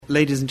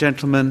ladies and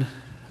gentlemen,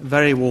 a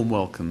very warm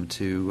welcome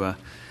to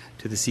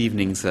this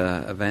evening's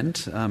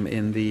event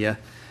in the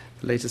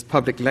latest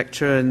public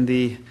lecture in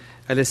the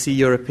LSE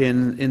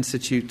European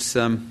Institute's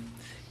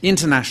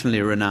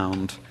internationally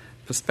renowned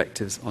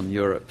Perspectives on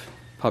Europe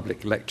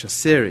public lecture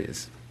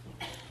series.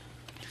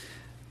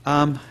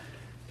 I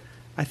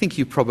think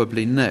you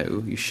probably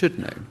know, you should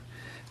know,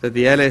 that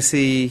the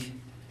LSE,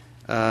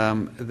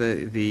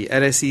 the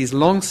LSE's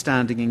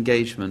long-standing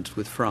engagement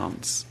with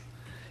France,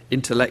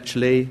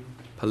 intellectually,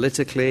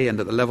 politically, and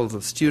at the levels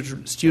of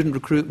student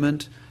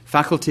recruitment,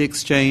 faculty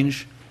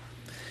exchange,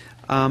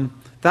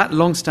 that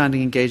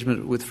long-standing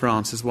engagement with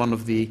France is one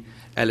of the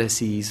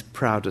LSE's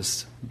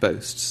proudest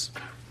boasts.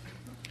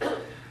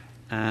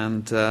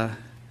 And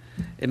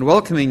in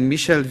welcoming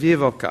Michel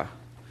Vieux-Vauquat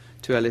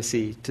to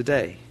LSE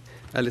today,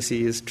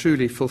 LSE is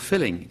truly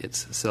fulfilling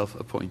its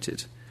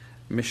self-appointed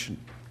mission.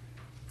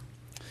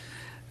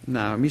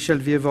 Now, Michel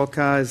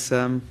Vieux-Vauquat is,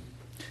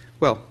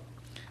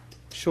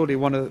 surely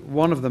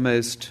one of the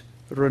most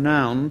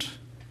renowned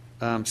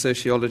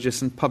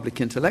sociologists and public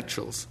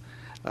intellectuals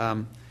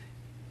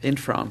in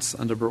France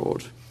and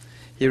abroad.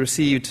 He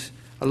received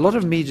a lot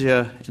of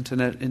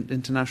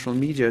international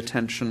media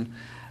attention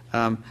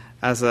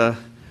as an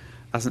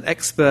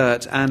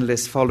expert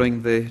analyst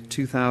following the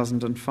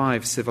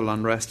 2005 civil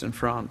unrest in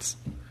France.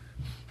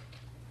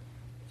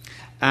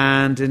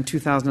 And in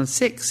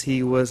 2006,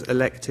 he was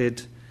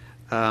elected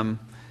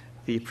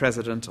the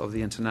president of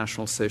the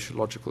International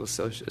Sociological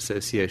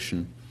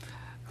Association,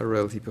 a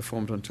role he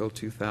performed until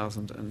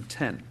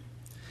 2010.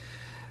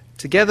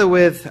 Together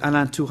with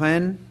Alain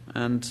Touraine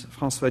and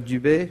François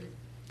Dubé,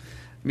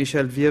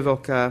 Michel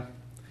Vieux-Vauquat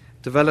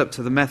developed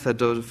the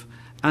method of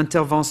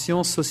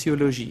intervention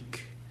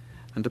sociologique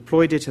and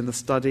deployed it in the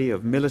study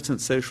of militant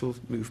social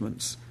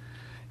movements,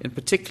 in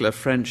particular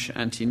French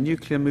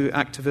anti-nuclear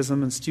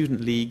activism and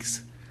student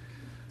leagues,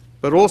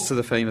 but also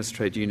the famous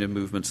trade union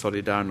movement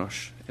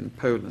Solidarność in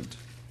Poland.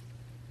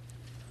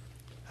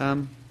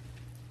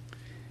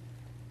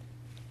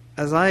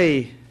 As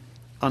I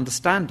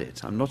understand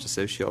it, I'm not a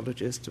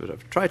sociologist, but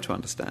I've tried to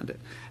understand it,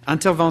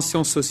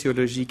 intervention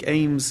sociologique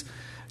aims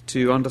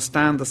to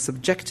understand the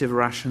subjective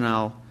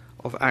rationale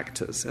of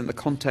actors in the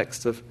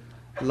context of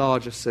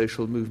larger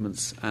social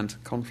movements and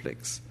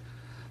conflicts,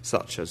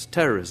 such as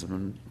terrorism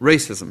and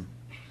racism,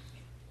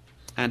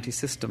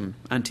 anti-system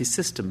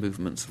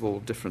movements of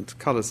all different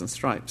colours and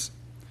stripes.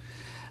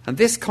 And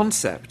this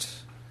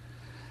concept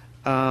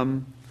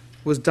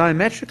was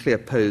diametrically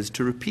opposed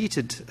to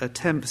repeated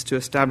attempts to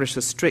establish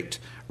a strict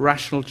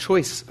rational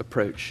choice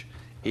approach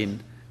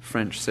in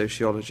French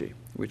sociology,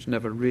 which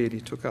never really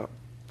took up.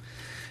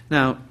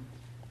 Now,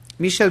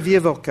 Michel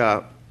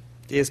Vieux-Vauquat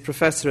is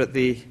professor at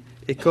the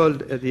École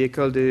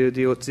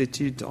des Hautes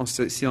Études en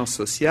Sciences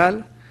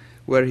Sociales,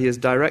 where he is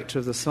director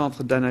of the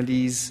Centre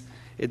d'Analyse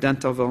et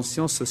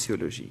d'Intervention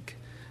Sociologique,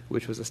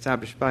 which was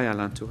established by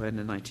Alain Touraine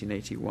in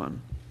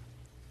 1981.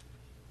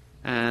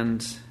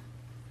 And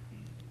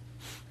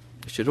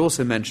I should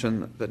also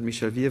mention that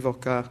Michel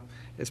Vieux-Vauquat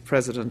is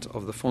president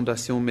of the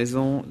Fondation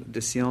Maison des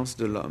Sciences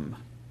de l'Homme.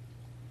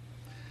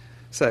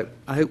 So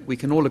I hope we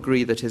can all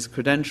agree that his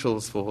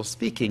credentials for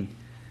speaking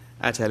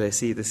at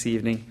LSE this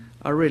evening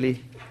are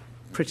really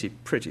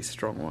pretty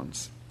strong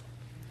ones.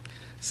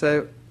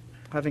 So,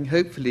 having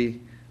hopefully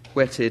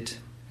whetted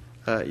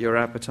your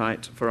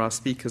appetite for our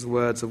speaker's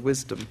words of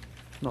wisdom,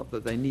 not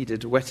that they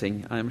needed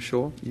whetting, I am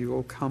sure, you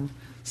all come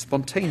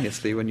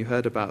spontaneously when you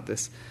heard about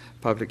this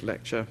public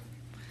lecture,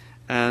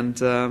 and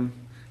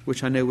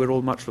which I know we're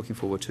all much looking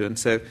forward to. And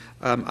so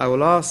I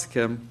will ask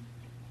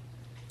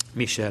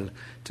Michel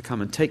to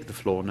come and take the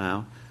floor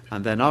now,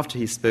 and then after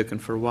he's spoken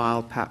for a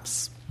while,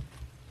 perhaps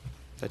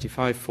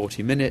 35,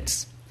 40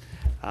 minutes,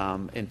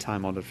 in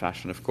time-honoured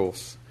fashion, of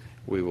course,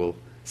 we will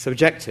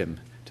subject him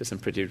to some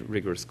pretty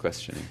rigorous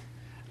questioning,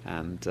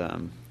 and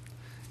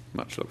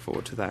much look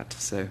forward to that.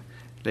 So,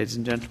 ladies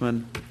and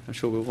gentlemen, I'm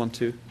sure we'll want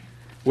to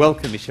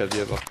welcome Michel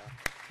Vieux-Vauquat.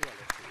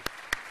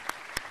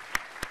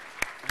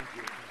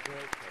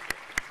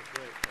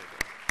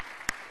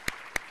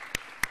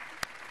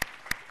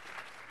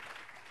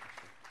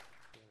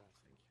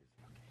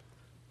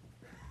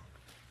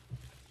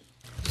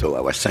 So I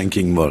was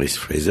thanking Maurice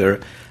Fraser.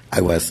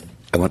 I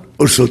want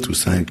also to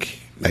thank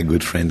my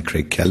good friend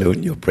Craig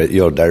Calhoun,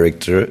 your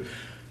director,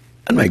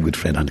 and my good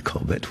friend Anne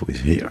Corbett, who is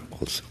here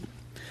also.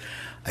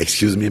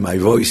 Excuse me, my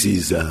voice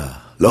is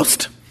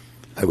lost.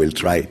 I will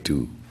try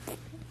to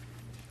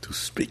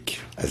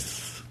speak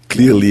as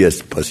clearly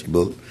as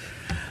possible.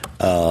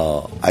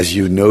 As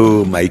you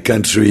know, my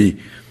country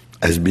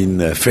has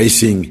been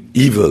facing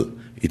evil.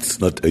 It's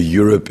not a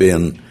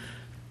European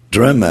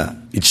drama.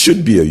 It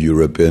should be a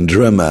European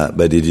drama,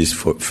 but it is,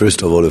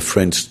 first of all, a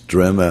French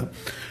drama.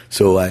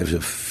 So I have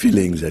a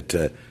feeling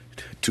that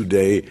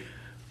today,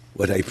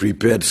 what I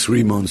prepared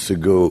 3 months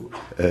ago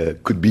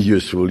could be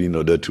useful in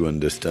order to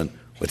understand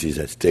what is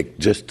at stake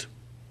just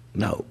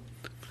now.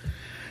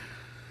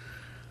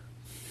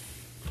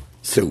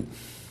 So,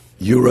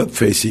 Europe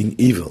Facing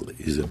Evil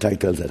is the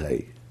title that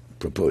I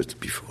proposed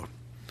before.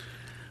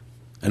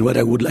 And what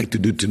I would like to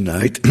do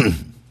tonight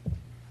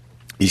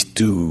is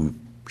to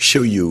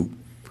show you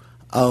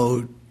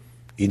how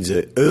in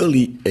the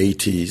early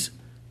 80s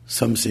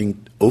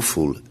something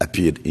awful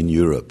appeared in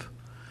Europe.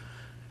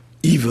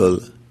 Evil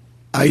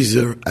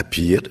either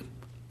appeared,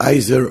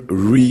 either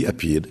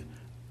reappeared,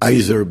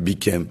 either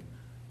became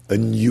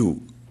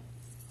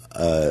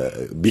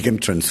became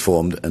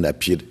transformed and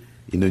appeared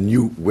in a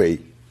new way,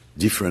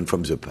 different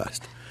from the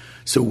past.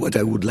 So what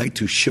I would like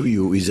to show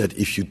you is that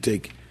if you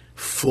take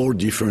 4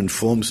 different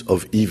forms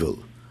of evil,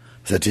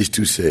 that is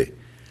to say,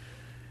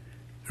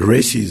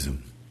 racism,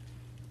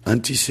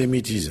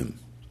 anti-Semitism,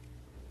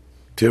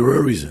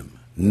 terrorism,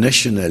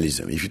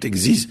 nationalism, if you take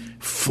these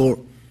 4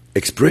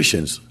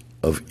 expressions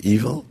of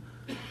evil,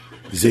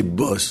 they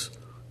both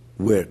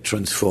were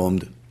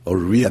transformed or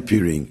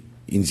reappearing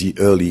in the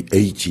early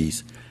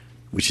 80s,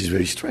 which is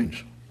very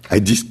strange. I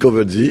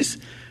discovered this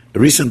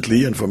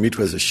recently, and for me it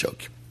was a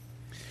shock.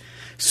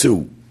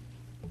 So,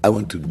 I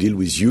want to deal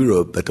with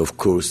Europe, but of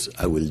course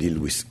I will deal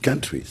with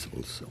countries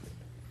also.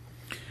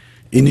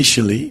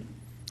 Initially,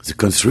 the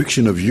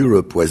construction of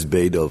Europe was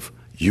based on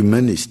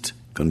humanist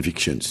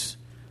convictions.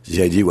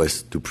 The idea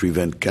was to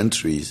prevent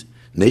countries,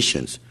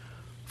 nations,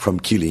 from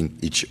killing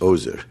each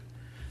other.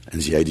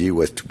 And the idea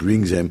was to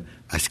bring them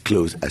as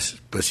close as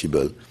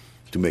possible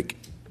to make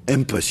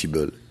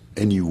impossible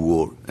any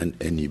war and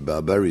any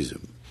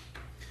barbarism.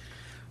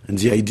 And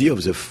the idea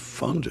of the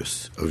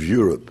founders of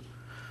Europe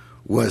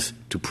was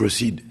to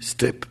proceed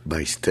step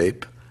by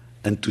step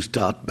and to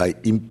start by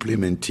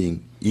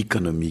implementing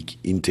economic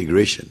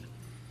integration.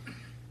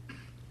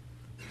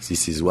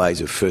 This is why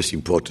the first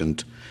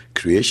important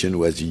creation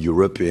was the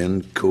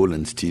European Coal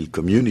and Steel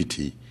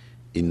Community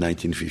in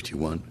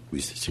 1951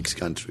 with 6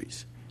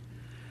 countries.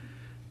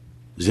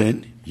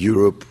 Then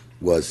Europe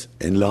was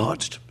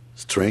enlarged,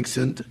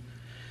 strengthened,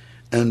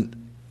 and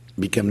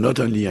became not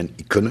only an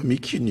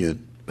economic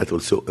union, but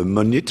also a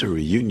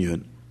monetary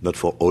union, not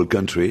for all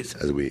countries,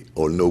 as we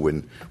all know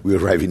when we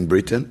arrive in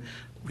Britain,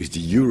 with the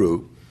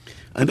euro,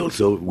 and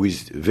also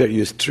with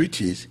various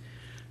treaties.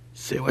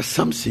 There was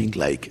something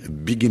like a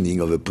beginning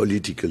of a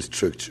political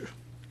structure.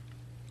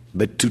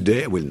 But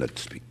today I will not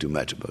speak too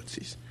much about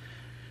this.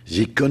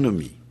 The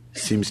economy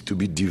seems to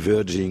be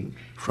diverging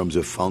from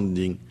the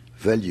founding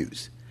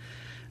values.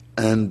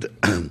 And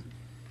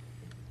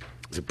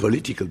the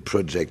political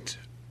project,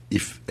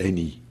 if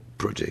any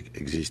project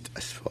exists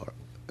as far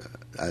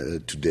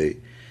today,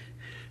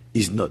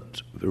 is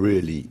not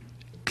really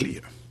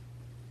clear.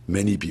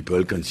 Many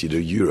people consider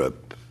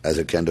Europe as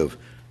a kind of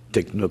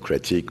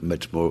technocratic,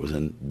 much more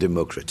than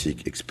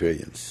democratic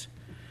experience.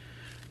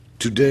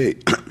 Today,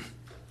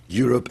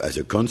 Europe has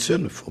a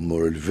concern for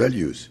moral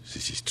values,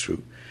 this is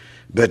true,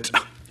 but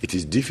it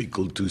is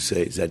difficult to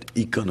say that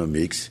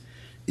economics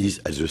is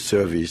at the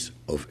service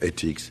of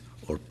ethics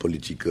or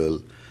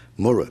political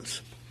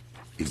morals.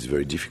 It's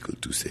very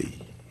difficult to say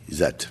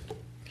that.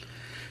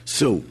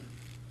 So,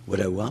 what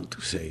I want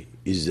to say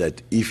is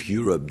that if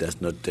Europe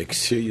does not take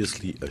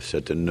seriously a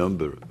certain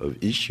number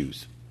of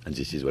issues, and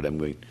this is what I'm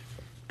going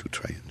to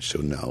try and show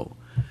now,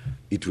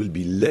 it will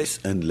be less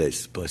and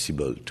less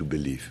possible to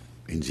believe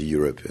in the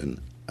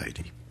European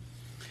idea.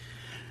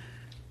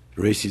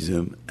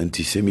 Racism,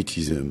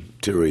 anti-Semitism,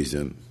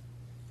 terrorism,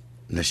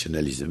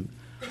 nationalism,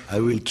 I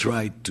will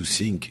try to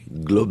think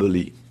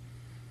globally.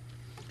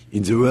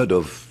 In the word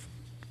of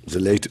the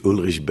late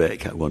Ulrich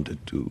Beck, I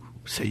wanted to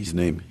say his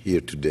name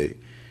here today,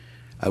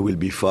 I will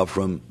be far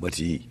from what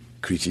he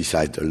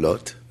criticized a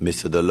lot,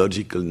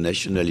 methodological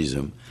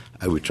nationalism.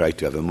 I will try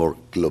to have a more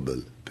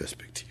global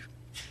perspective.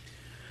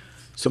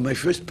 So my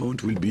first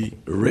point will be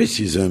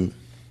racism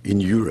in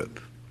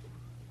Europe.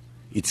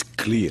 It's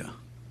clear.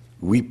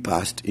 We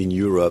passed in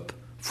Europe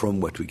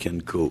from what we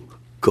can call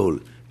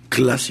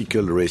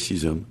classical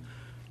racism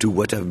to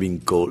what have been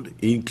called,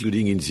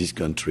 including in this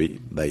country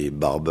by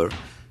Barber,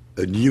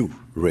 a new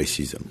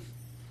racism.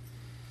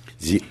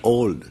 The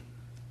old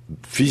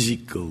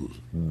physical,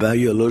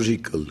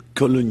 biological,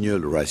 colonial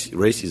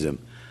racism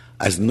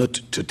has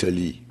not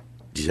totally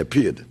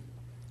disappeared,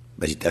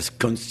 but it has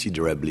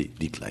considerably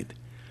declined.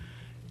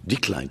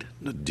 Declined,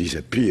 not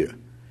disappear.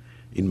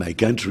 In my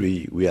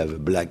country, we have a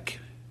black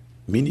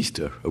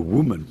minister, a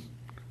woman,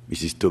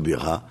 Mrs.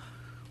 Taubira,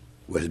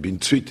 who has been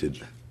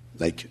treated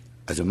like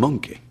as a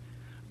monkey.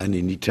 And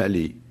in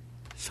Italy,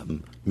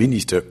 some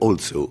minister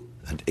also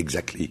had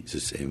exactly the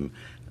same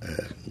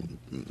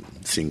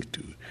thing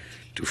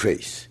to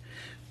face,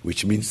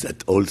 which means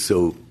that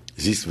also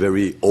this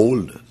very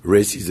old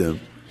racism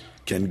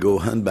can go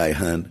hand by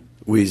hand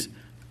with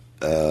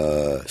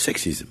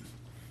sexism,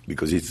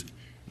 because it's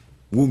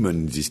women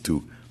in these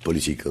 2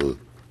 political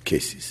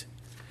cases.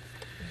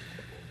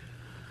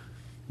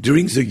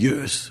 During the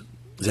years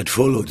that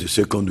followed the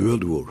Second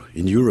World War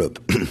in Europe,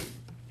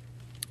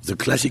 the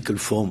classical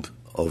form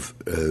of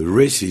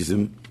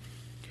racism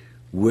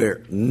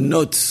were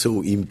not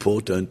so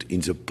important in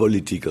the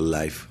political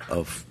life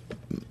of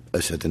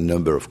a certain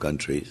number of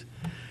countries,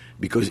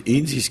 because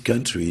in these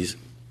countries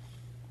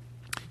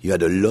you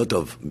had a lot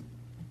of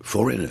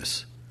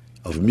foreigners,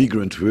 of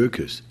migrant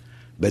workers,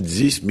 but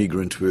these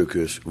migrant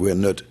workers were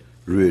not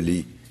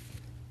really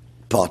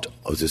part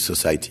of the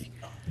society.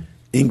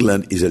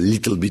 England is a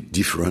little bit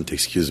different,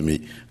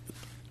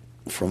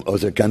 from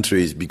other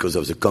countries because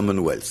of the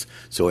Commonwealth.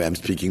 So I am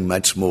speaking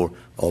much more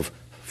of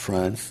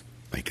France,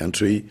 my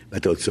country,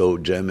 but also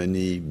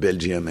Germany,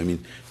 Belgium,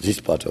 this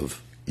part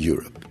of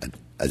Europe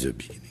at the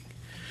beginning.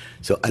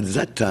 So at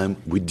that time,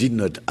 we did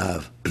not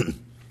have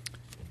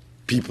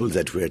people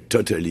that were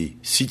totally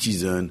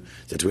citizen,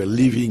 that were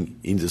living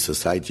in the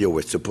society or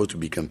were supposed to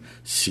become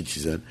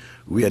citizen.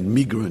 We had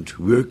migrant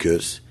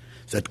workers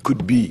that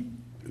could be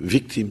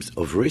victims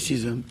of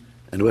racism.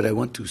 And what I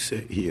want to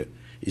say here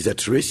is that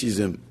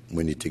racism,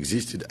 when it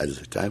existed at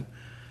the time,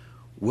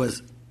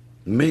 was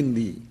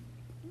mainly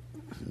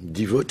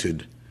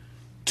devoted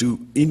to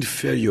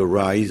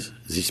inferiorize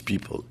these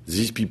people.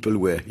 These people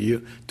were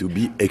here to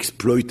be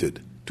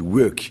exploited, to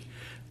work.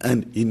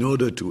 And in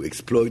order to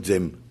exploit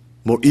them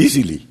more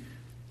easily,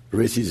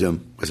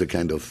 racism was a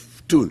kind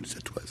of tool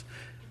that was.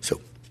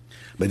 So,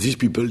 but these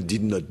people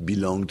did not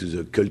belong to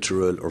the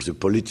cultural or the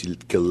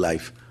political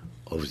life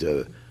of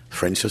the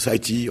French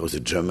society or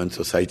the German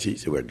society.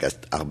 They were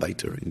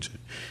Gastarbeiter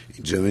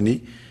in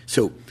Germany.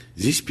 So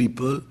these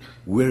people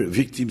were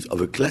victims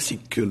of a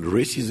classical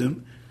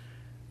racism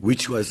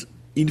which was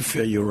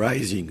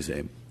inferiorizing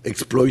them,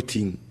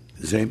 exploiting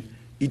them.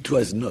 It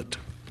was not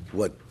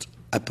what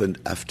happened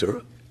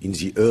after in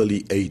the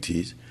early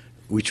 80s,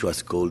 which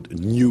was called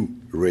new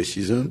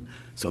racism.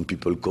 Some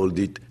people called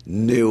it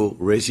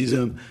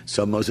neo-racism.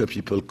 Some other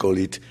people call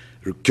it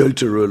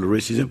cultural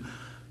racism.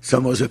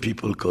 Some other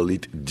people call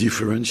it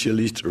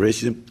differentialist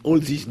racism. All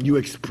these new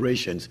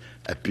expressions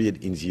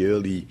appeared in the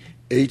early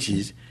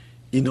 80s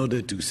in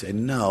order to say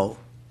now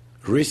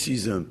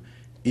racism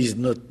is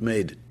not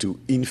made to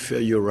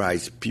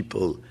inferiorize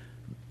people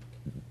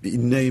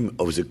in name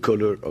of the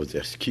color of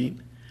their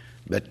skin,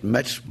 but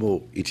much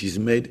more it is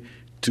made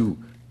to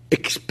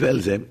expel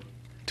them,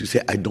 to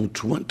say, I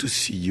don't want to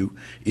see you.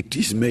 It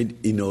is made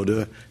in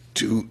order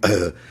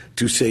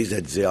to say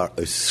that they are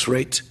a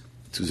threat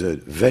to the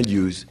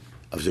values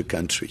of the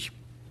country.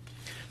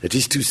 That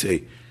is to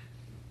say,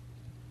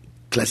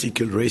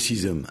 classical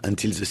racism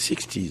until the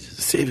 60s,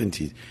 the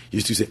 70s,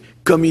 used to say,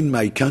 come in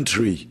my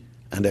country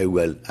and I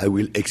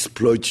will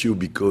exploit you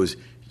because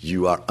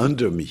you are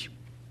under me.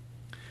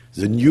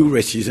 The new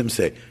racism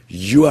say,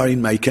 you are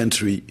in my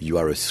country, you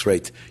are a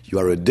threat, you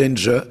are a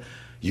danger,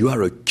 you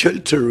are a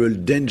cultural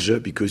danger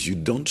because you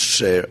don't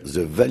share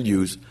the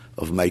values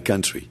of my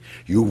country.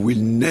 You will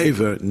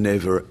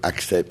never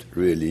accept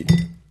really,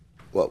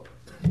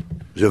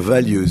 the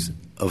values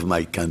of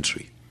my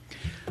country.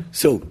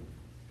 So,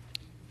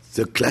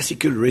 the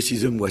classical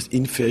racism was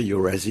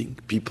inferiorizing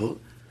people.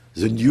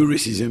 The new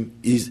racism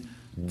is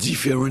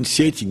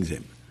differentiating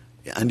them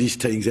and is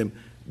telling them,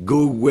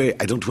 go away,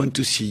 I don't want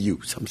to see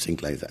you, something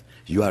like that.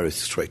 You are a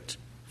threat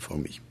for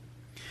me.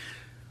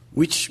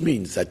 Which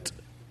means that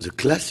the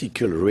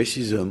classical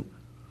racism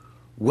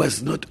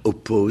was not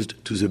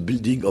opposed to the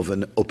building of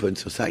an open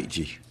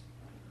society.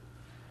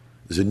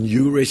 The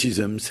new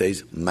racism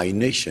says, my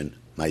nation,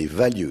 my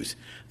values,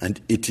 and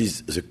it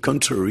is the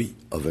contrary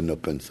of an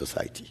open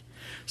society.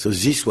 So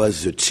this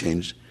was the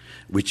change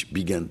which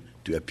began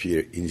to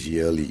appear in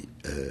the early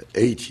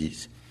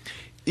 80s,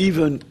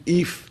 even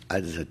if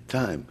at the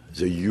time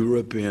the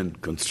European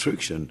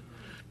construction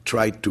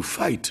tried to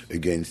fight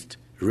against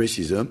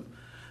racism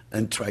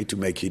and tried to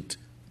make it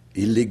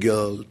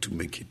illegal, to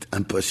make it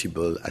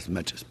impossible as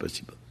much as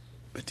possible.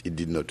 But it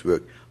did not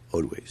work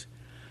always.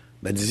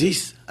 But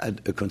this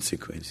had a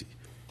consequence.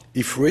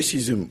 If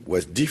racism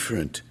was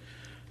different,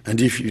 and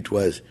if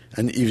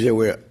there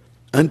were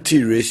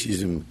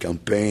anti-racism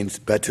campaigns,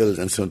 battles,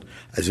 and so on,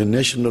 at the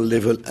national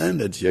level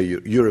and at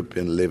the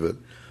European level,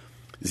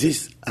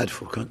 this had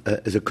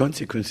the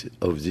consequence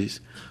of this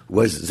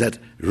was that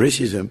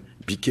racism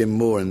became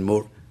more and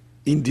more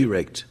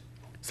indirect.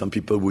 Some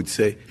people would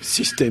say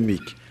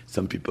systemic.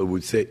 Some people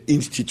would say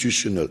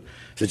institutional.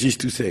 That is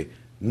to say,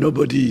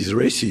 nobody is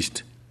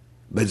racist,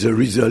 but the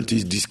result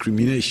is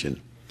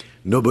discrimination.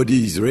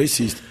 Nobody is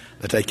racist,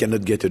 but I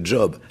cannot get a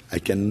job. I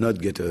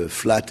cannot get a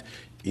flat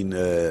in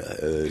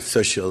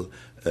social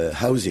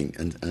housing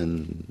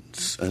and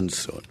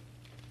so on.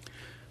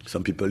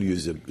 Some people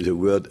use the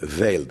word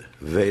veiled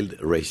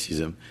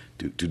racism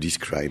to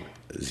describe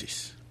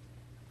this.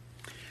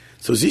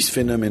 So this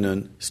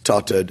phenomenon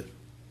started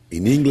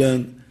in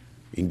England,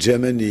 in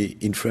Germany,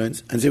 in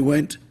France, and they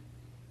went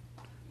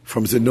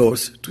from the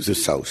north to the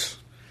south,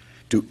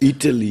 to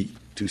Italy,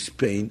 to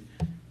Spain,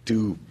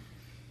 to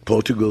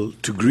Portugal,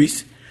 to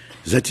Greece.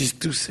 That is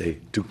to say,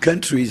 to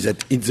countries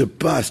that in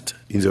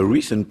the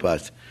recent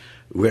past,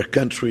 were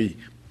countries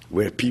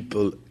where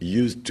people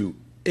used to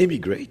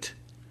emigrate,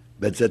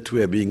 but that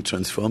were being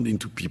transformed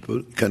into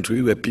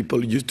countries where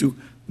people used to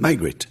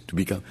migrate, to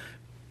become.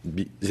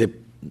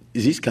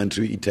 This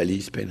country, Italy,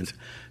 Spain,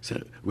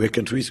 were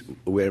countries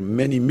where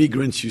many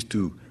migrants used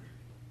to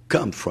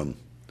come from.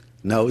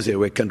 Now there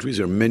were countries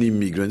where many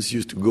migrants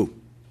used to go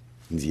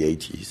in the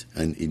 80s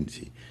and in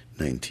the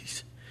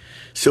 90s.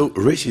 So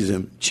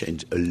racism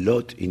changed a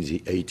lot in the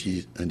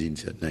 80s and in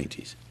the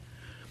 90s.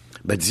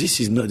 But this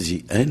is not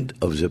the end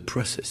of the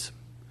process.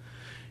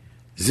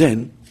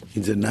 Then,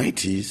 in the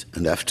 90s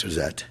and after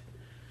that,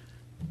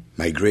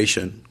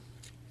 migration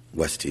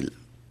was still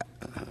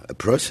a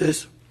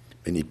process.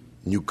 Many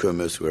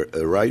newcomers were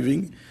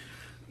arriving,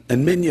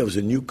 and many of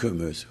the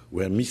newcomers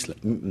were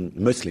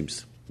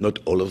Muslims. Not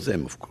all of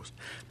them, of course,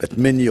 but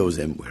many of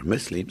them were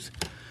Muslims.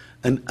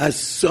 And as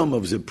some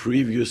of the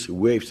previous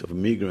waves of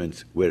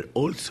migrants were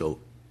also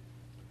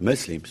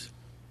Muslims,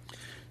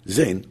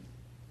 then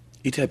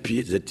it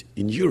appeared that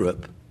in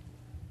Europe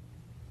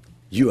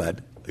you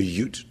had a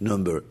huge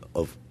number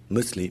of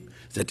Muslims,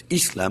 that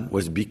Islam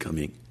was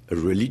becoming a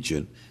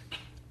religion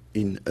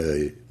in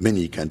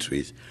many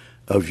countries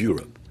of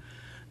Europe.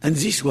 And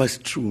this was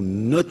true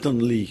not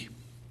only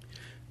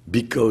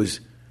because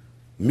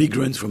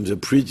migrants from the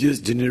previous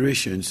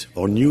generations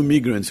or new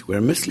migrants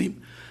were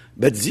Muslim,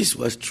 but this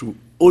was true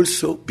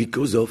also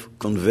because of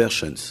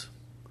conversions.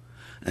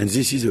 And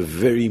this is a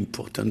very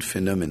important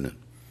phenomenon,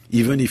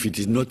 even if it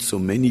is not so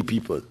many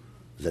people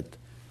that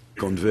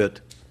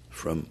convert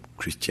from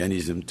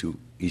Christianism to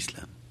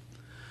Islam.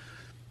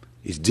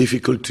 It's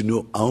difficult to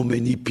know how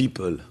many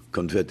people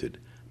converted,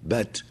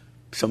 but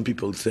some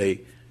people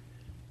say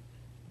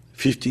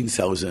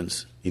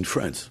 15,000 in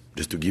France,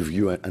 just to give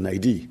you an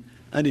idea.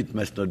 And it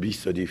must not be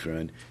so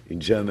different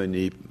in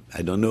Germany,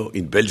 I don't know,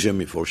 in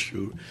Belgium for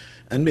sure,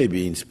 and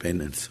maybe in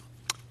Spain and so.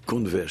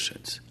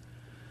 Conversions.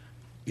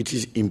 It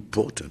is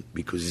important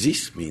because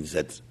this means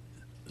that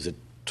the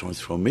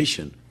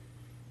transformation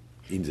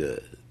in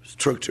the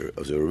structure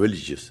of the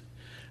religious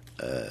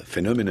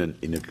phenomenon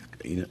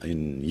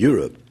in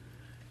Europe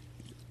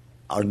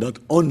are not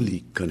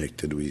only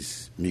connected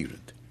with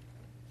migrants.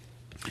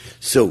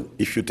 So,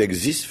 if you take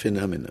this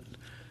phenomenon,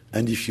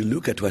 and if you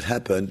look at what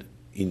happened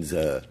in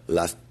the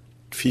last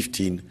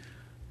 15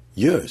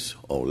 years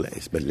or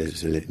less, but let's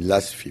say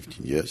last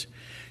 15 years,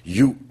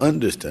 you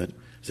understand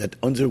that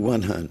on the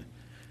one hand,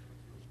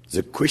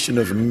 the question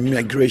of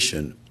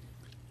migration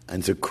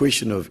and the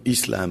question of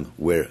Islam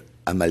were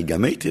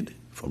amalgamated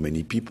for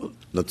many people,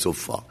 not so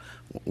far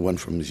one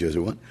from the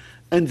other one,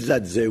 and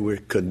that they were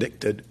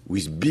connected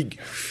with big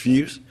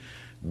fears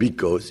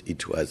because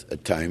it was a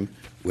time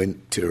when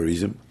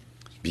terrorism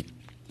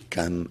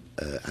became,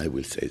 I will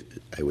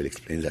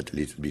explain that a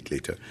little bit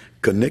later,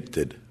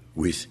 connected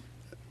with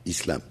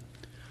Islam.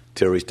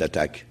 Terrorist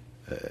attack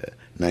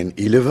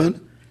 9/11,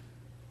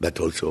 but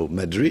also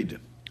Madrid,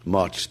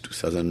 March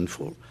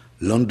 2004,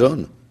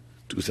 London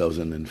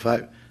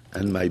 2005,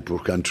 and my poor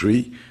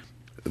country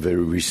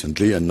very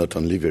recently, and not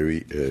only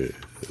very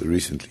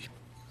recently.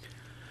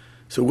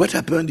 So what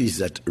happened is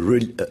that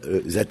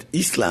that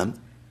Islam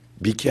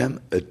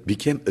became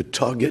a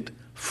target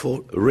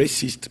for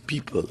racist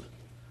people.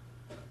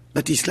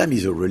 But Islam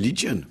is a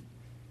religion.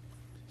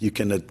 You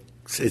cannot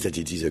say that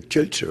it is a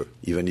culture,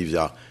 even if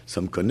there are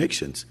some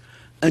connections.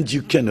 And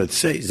you cannot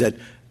say that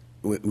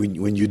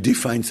when you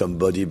define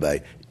somebody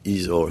by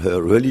his or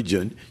her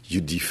religion, you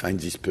define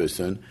this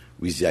person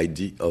with the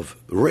idea of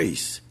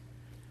race.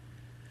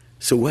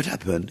 So what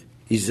happened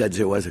is that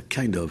there was a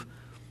kind of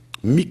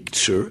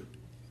mixture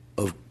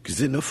of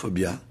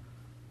xenophobia,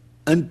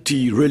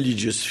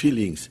 anti-religious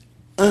feelings,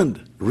 and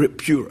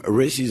pure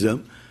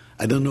racism,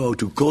 I don't know how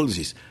to call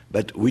this,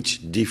 but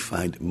which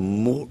defined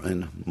more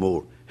and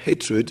more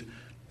hatred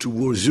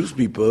towards those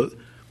people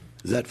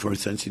that, for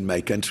instance, in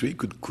my country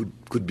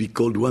could be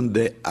called one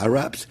day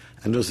Arabs,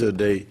 another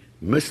day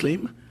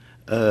Muslim,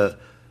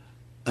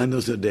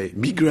 another day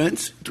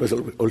migrants. It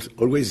was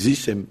always the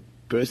same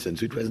person.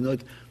 So it was not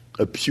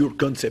a pure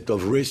concept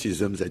of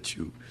racism that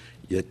you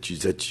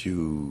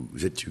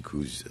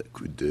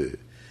could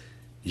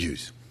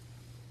use.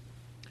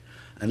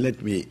 And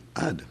let me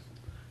add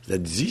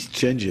that these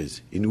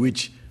changes in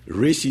which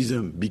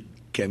racism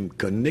became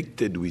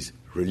connected with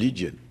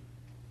religion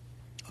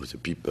of the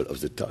people,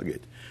 of the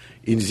target,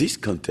 in this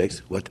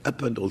context, what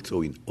happened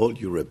also in all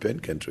European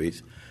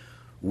countries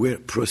were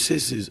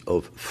processes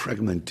of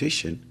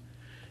fragmentation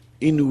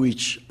in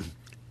which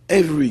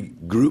every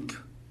group,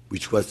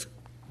 which was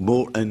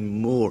more and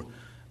more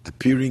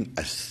appearing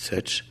as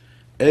such,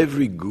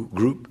 every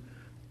group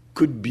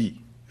could be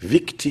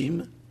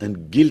victim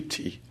and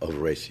guilty of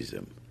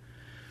racism.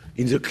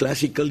 In the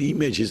classical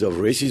images of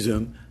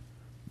racism,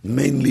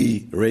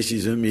 mainly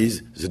racism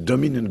is the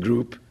dominant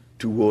group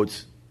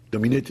towards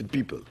dominated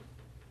people.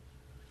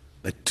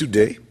 But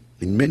today,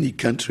 in many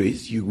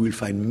countries, you will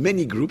find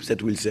many groups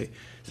that will say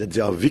that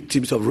they are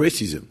victims of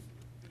racism.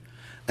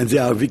 And they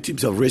are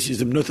victims of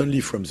racism not only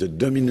from the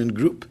dominant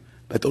group,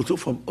 but also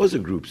from other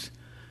groups.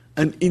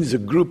 And in the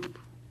group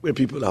where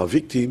people are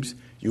victims,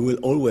 you will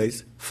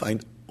always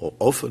find, or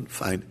often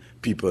find,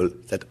 people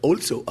that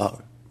also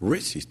are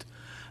racist.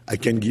 I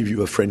can give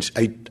you a French...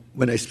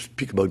 when I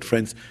speak about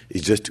France,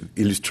 it's just to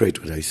illustrate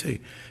what I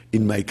say.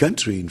 In my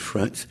country, in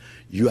France,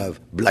 you have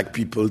black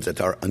people that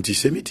are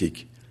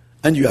anti-Semitic,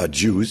 and you have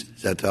Jews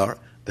that are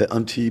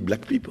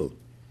anti-black people,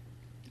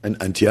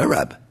 and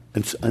anti-Arab,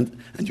 and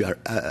you are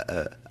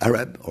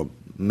Arab or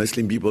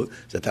Muslim people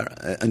that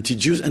are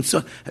anti-Jews, and so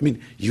on. I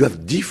mean, you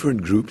have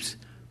different groups,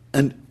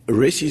 and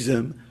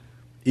racism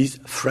is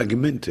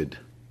fragmented.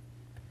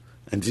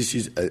 And this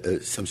is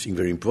something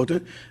very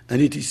important.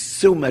 And it is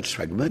so much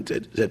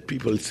fragmented that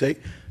people say,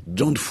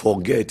 don't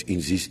forget in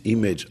this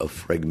image of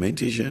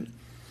fragmentation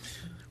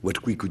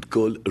what we could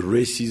call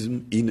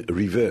racism in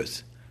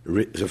reverse.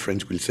 The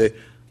French will say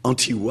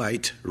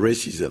anti-white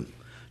racism.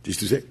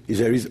 This is to say,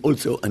 there is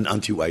also an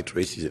anti-white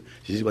racism.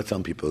 This is what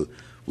some people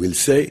will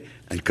say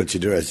and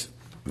consider as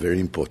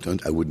very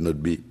important. I would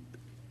not be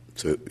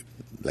so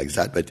like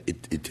that, but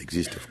it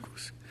exists, of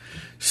course.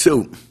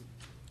 So,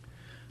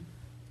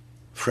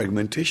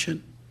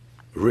 fragmentation,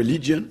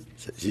 religion,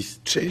 this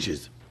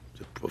changes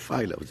the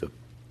profile of the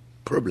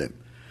problem.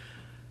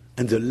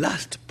 And the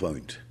last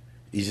point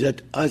is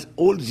that as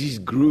all these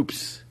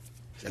groups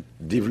that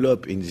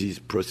develop in these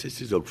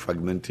processes of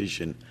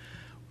fragmentation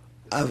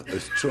have a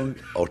strong,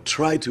 or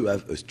try to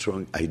have a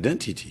strong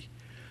identity,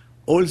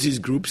 all these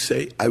groups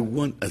say, I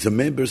want, as the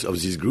members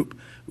of this group,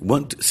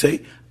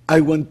 say, I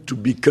want to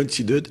be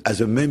considered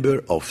as a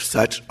member of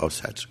such or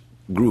such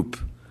group,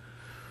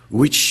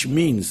 which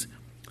means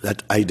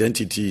that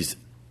identities,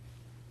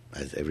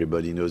 as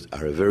everybody knows,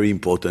 are a very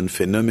important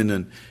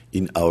phenomenon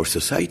in our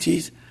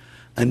societies,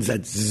 and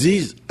that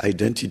these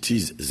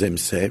identities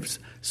themselves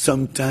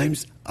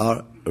sometimes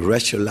are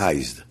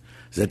racialized.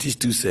 That is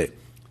to say,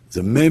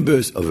 the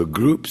members of a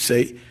group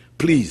say,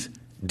 please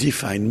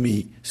define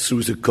me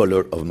through the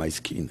color of my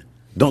skin.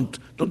 Don't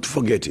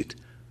forget it.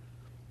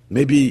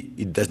 Maybe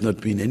it does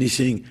not mean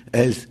anything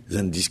else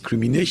than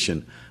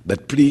discrimination,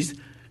 but please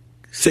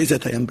say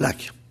that I am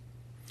black.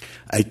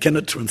 I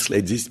cannot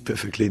translate this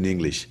perfectly in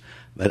English,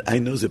 but I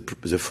know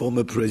the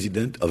former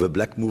president of a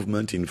black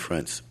movement in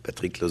France,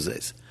 Patrick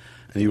Lozès,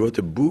 and he wrote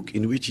a book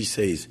in which he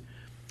says,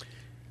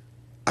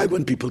 I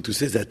want people to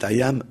say that I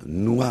am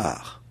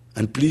noir,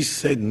 and please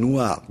say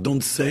noir,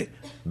 don't say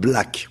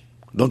black.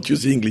 Don't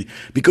use English.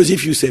 Because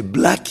if you say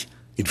black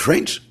in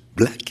French,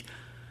 black,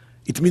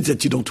 it means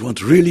that you don't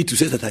want really to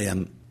say that I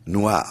am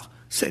noir.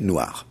 Say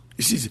noir.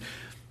 This is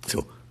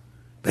so.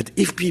 But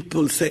if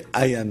people say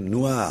I am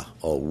noir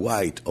or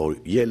white or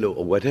yellow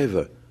or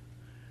whatever,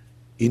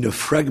 in a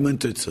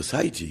fragmented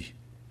society,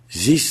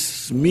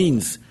 this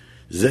means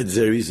that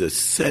there is a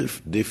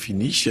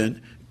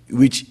self-definition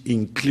which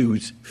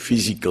includes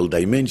physical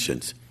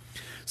dimensions.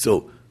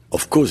 So,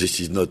 of course, this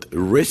is not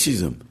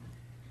racism,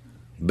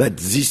 but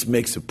this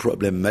makes the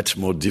problem much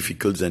more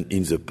difficult than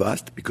in the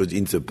past, because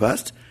in the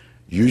past,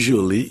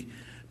 usually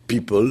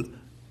people,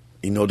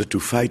 in order to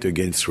fight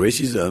against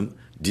racism,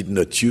 did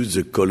not use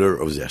the color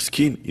of their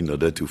skin in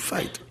order to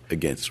fight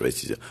against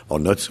racism, or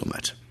not so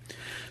much.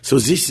 So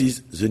this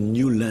is the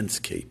new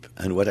landscape.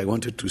 And what I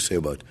wanted to say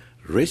about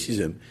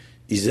racism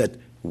is that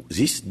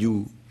this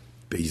new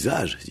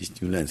paysage,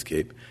 this new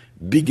landscape,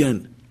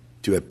 began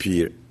to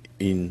appear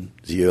in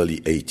the early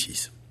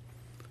 80s.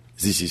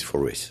 This is for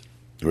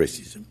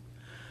racism.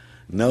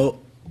 Now,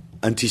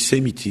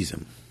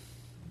 anti-Semitism.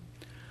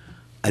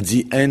 At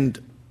the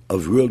end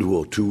of World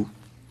War II,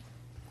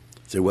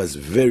 there was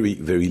very,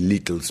 very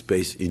little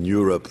space in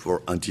Europe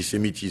for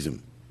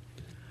anti-Semitism.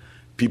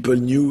 People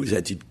knew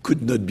that it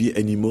could not be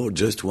anymore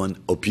just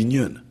one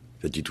opinion,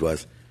 that it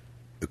was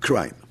a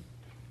crime.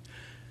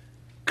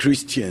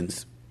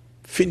 Christians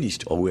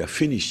finished, or were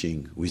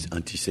finishing, with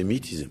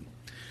anti-Semitism.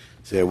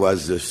 There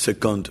was the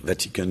Second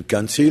Vatican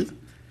Council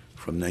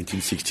from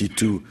 1962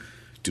 to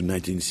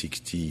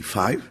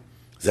 1965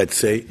 that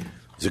say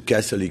the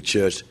Catholic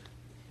Church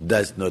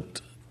does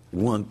not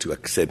want to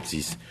accept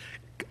this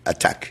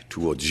attack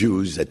towards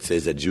Jews that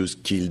says that Jews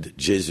killed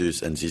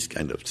Jesus and these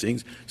kind of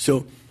things.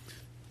 So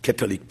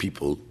Catholic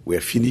people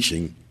were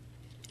finishing,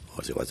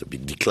 or there was a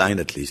big decline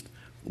at least,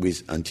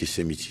 with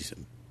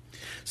anti-Semitism.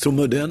 So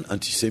modern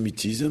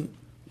anti-Semitism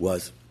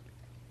was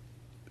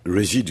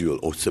residual,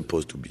 or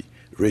supposed to be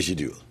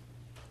residual.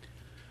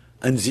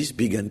 And this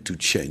began to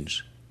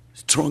change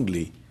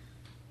strongly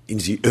in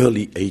the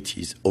early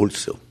 80s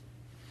also,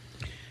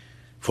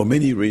 for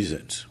many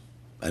reasons,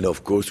 and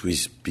of course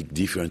with big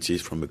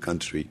differences from a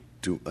country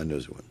to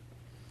another one.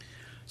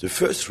 The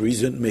first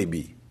reason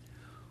maybe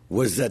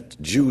was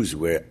that Jews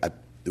were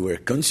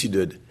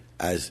considered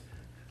as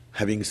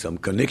having some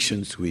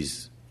connections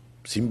with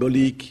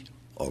symbolic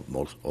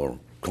or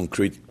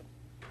concrete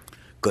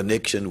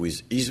connection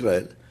with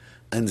Israel,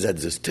 and that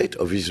the state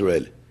of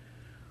Israel,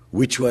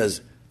 which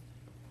was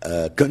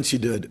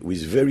considered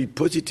with very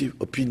positive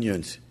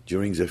opinions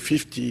during the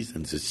 50s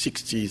and the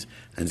 60s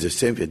and the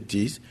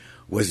 70s,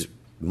 was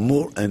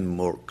more and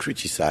more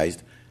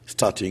criticized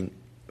starting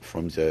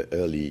from the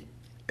early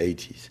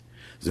 80s.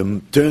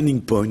 The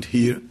turning point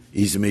here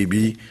is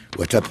maybe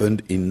what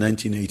happened in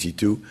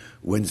 1982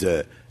 when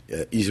the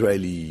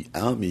Israeli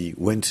army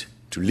went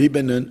to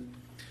Lebanon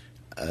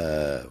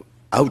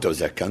out of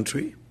their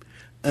country,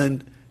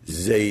 and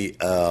they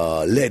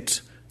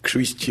let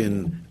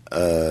Christian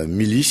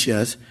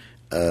militias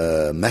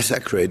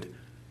massacred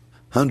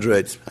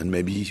hundreds and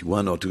maybe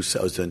 1,000 or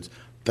 2,000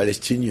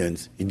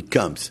 Palestinians in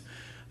camps.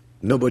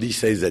 Nobody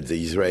says that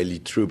the Israeli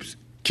troops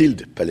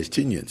killed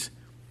Palestinians,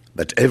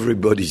 but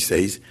everybody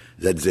says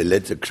that they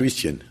let the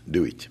Christian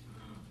do it.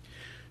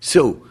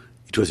 So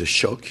it was a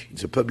shock in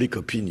the public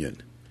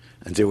opinion.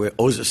 And there were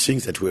other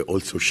things that were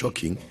also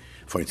shocking.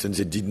 For instance,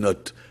 they did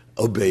not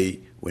obey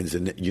when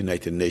the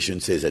United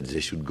Nations says that they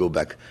should go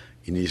back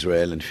in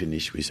Israel and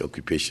finish with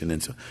occupation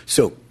and so on.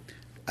 So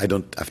I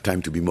don't have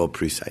time to be more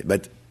precise,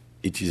 but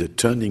it is a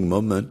turning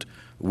moment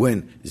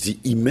when the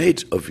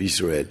image of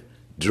Israel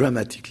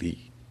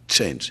dramatically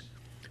changed.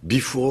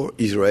 Before,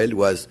 Israel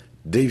was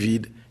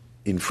David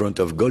in front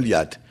of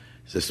Goliath,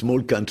 the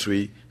small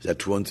country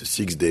that won the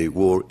Six-Day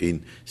War in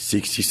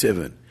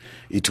 1967.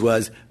 It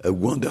was a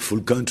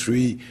wonderful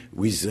country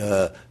with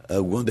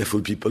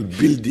wonderful people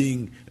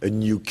building a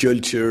new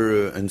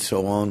culture and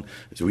so on,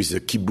 with the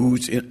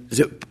kibbutz.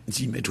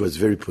 The image was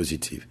very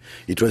positive.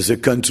 It was a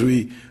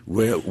country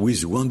where,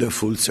 with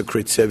wonderful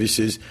secret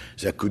services,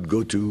 that could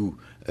go to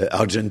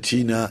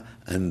Argentina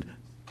and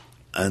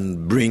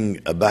bring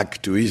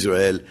back to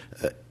Israel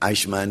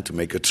Eichmann to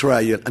make a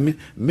trial. I mean,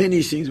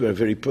 many things were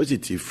very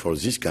positive for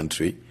this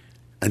country,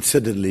 and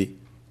suddenly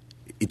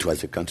it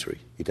was a country.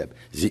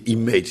 The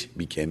image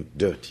became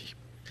dirty.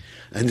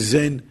 And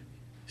then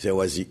there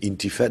was the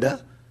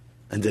Intifada,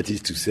 and that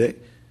is to say,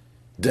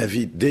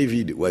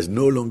 David was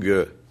no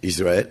longer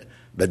Israel,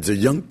 but the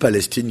young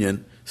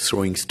Palestinian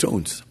throwing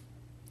stones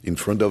in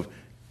front of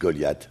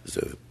Goliath,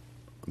 the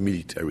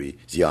military,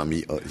 the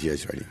army of the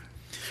Israeli.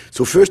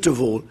 So first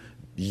of all,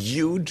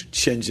 huge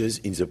changes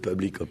in the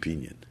public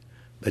opinion.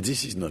 But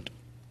this is not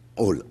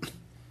all.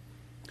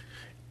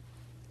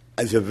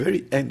 At the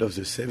very end of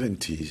the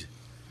 70s,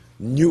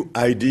 new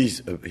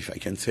ideas, if I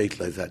can say it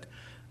like that,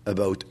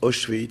 about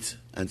Auschwitz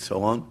and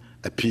so on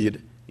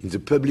appeared in the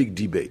public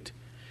debate.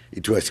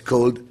 It was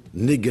called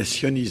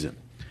negationism.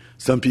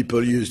 Some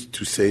people used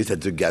to say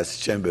that the gas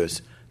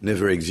chambers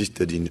never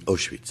existed in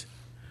Auschwitz.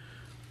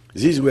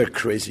 These were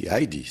crazy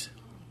ideas.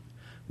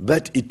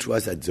 But it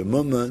was at the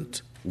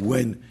moment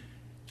when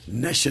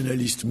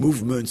nationalist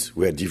movements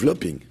were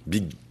developing,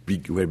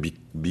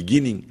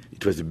 beginning.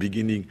 It was the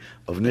beginning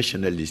of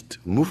nationalist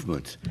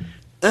movements.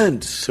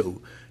 And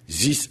so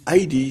these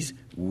ideas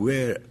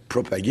were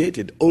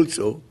propagated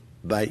also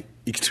by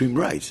extreme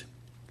right.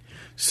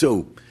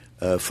 So,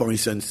 for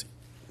instance,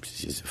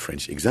 this is a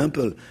French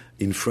example.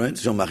 In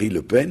France, Jean-Marie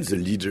Le Pen, the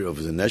leader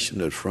of the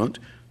National Front,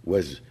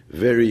 was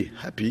very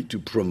happy to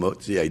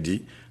promote the idea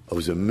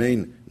of the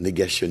main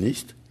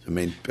negationist, the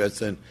main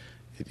person.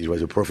 It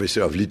was a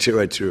professor of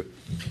literature,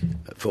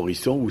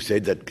 Faurisson, who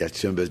said that gas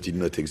chambers did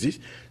not exist.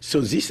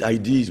 So these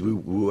ideas, who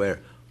were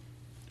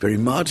very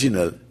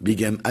marginal,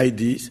 became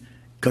ideas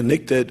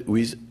connected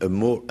with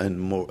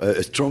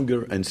a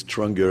stronger and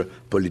stronger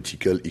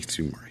political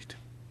extreme right.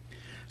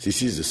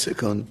 This is the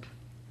second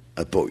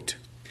point.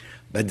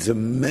 But the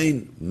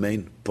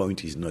main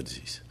point is not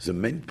this. The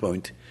main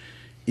point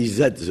is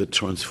that the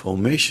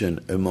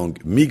transformation among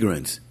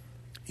migrants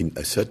in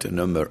a certain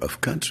number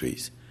of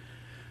countries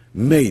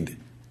made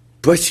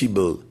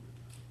possible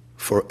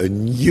for a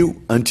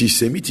new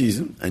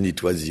anti-Semitism, and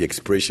it was the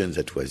expression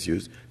that was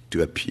used,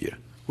 to appear.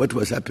 What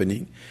was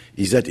happening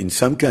is that in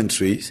some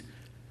countries,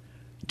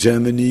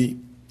 Germany,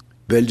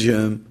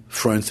 Belgium,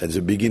 France at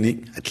the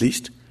beginning, at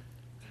least,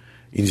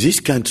 in these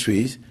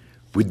countries,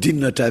 we did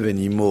not have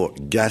any more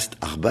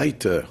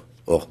Gastarbeiter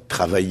or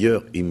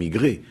travailleurs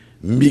immigrés,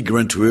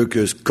 migrant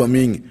workers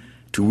coming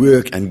to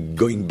work and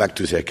going back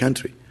to their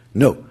country.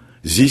 No,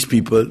 these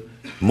people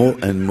more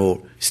and more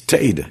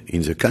stayed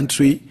in the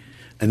country,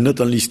 and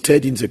not only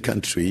stayed in the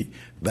country,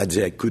 but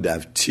they could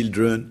have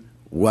children,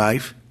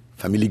 wife,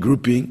 family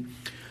grouping.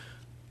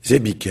 They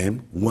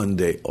became, one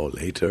day or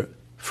later,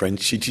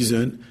 French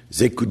citizen.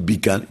 They could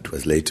become, it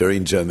was later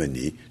in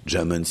Germany,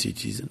 German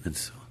citizen, and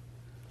so on.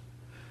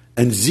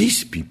 And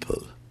these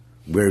people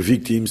were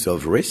victims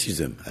of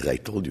racism, as I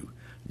told you,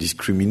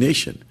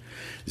 discrimination.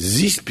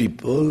 These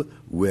people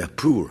were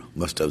poor,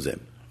 most of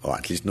them, or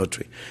at least not.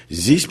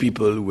 These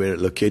people were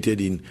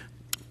located in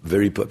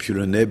very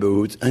popular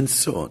neighborhoods, and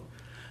so on.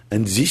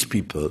 And these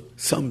people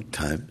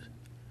sometimes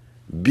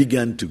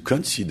began to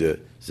consider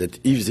that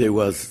if they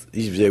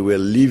were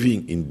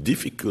living in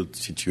difficult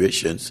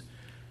situations,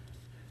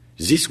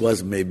 this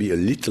was maybe a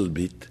little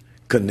bit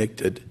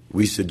connected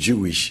with the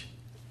Jewish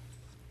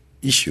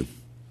issue.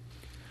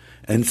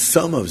 And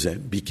some of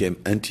them became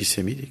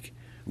anti-Semitic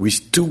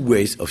with two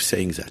ways of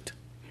saying that.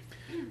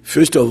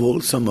 First of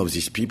all, some of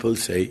these people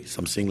say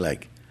something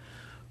like,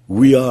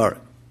 we are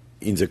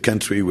in the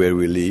country where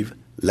we live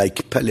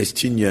like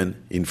Palestinians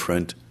in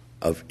front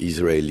of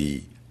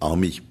Israeli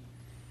army.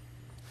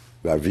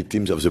 We are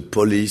victims of the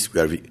police,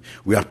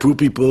 we are poor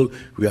people,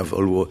 there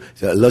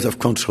are a lot of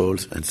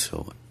controls, and so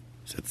on.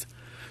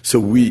 So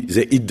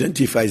they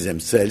identify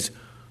themselves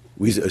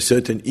with a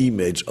certain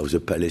image of the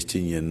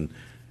Palestinian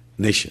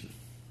nation.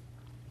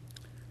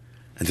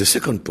 And the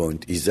second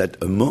point is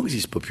that among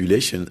this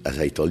population, as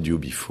I told you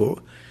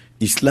before,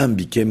 Islam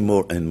became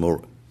more and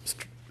more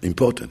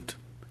important.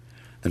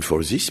 And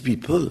for these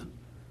people,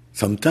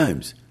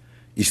 sometimes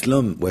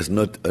Islam was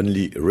not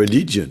only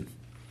religion.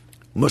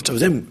 Most of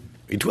them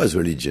It was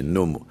religion,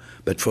 no more.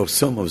 But for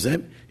some of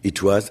them,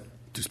 it was,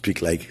 to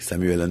speak like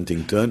Samuel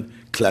Huntington,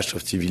 clash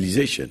of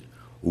civilization,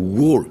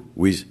 war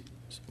with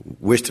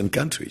Western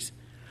countries.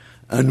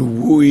 And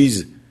who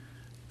is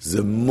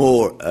the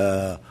more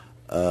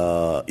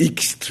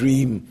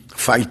extreme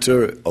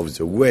fighter of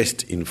the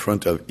West in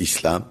front of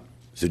Islam?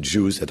 The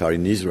Jews that are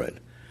in Israel.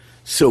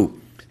 So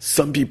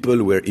some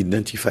people were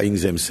identifying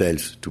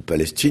themselves to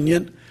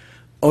Palestinian,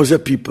 other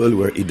people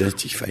were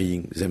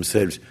identifying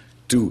themselves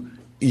to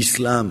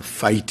Islam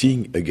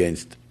fighting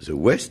against the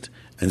West,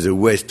 and the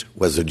West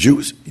was the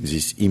Jews in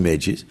these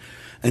images,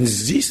 and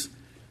this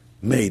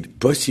made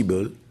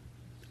possible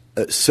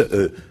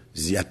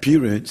the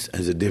appearance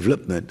and the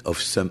development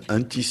of some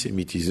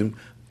anti-Semitism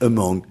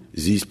among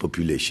these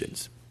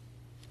populations.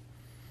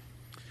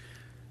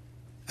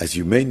 As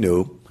you may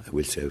know, I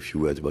will say a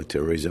few words about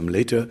terrorism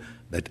later,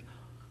 but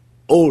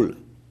all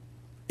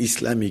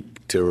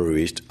Islamic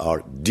terrorists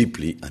are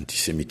deeply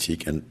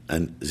anti-Semitic,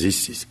 and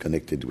this is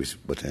connected with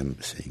what I'm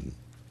saying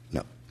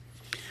now.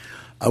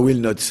 I will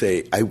not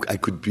say, I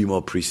could be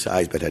more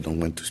precise, but I don't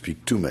want to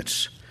speak too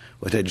much.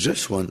 What I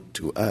just want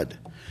to add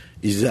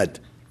is that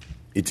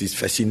it is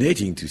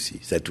fascinating to see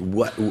that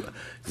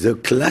the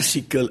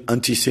classical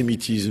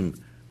anti-Semitism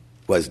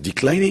was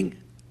declining.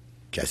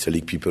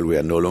 Catholic people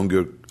were no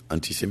longer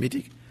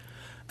anti-Semitic.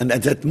 And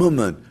at that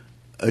moment,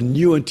 a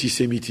new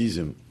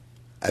anti-Semitism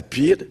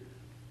appeared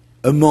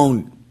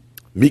among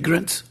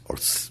migrants or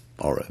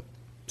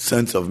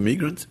sons of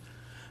migrants,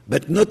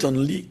 but not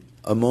only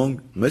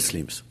among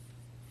Muslims.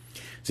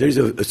 There is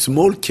a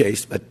small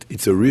case, but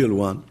it's a real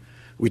one,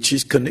 which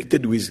is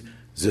connected with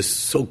the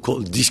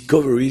so-called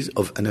discoveries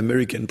of an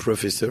American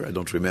professor, I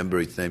don't remember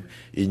his name,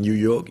 in New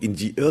York in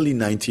the early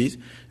 90s.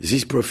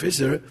 This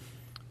professor,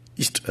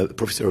 a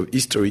professor of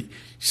history,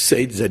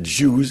 said that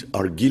Jews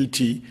are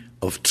guilty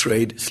of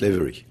trade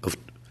slavery, of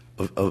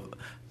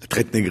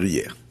traite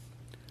négrière.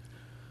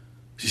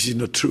 This is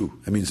not true.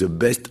 I mean, the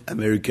best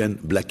American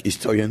black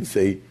historians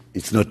say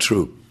it's not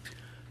true.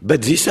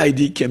 But this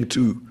idea came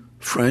to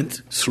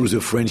France through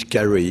the French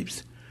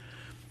Caribs,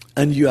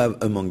 and you have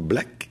among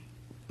black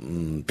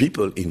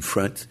people in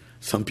France,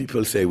 some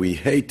people say we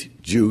hate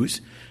Jews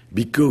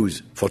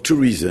because, for two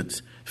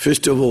reasons.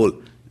 First of all,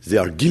 they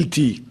are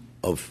guilty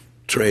of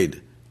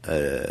trade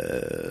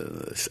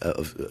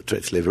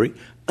slavery,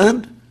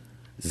 and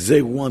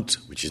they want,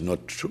 which is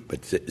not true,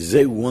 but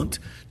they want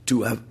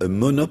to have a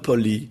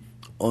monopoly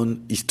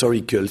on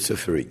historical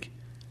suffering.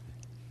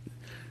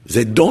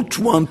 They don't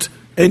want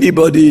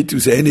anybody to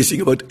say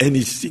anything about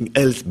anything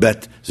else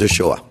but the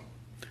Shoah.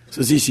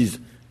 So this is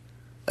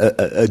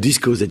a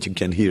discourse that you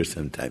can hear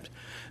sometimes.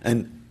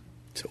 And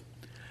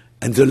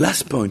the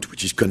last point,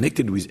 which is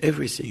connected with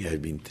everything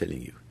I've been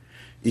telling you,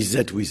 is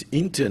that with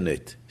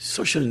internet,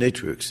 social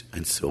networks,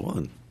 and so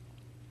on,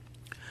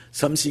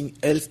 something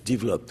else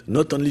developed.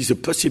 Not only the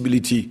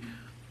possibility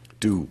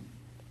to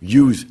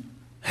use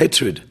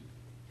hatred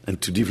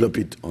and to develop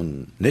it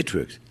on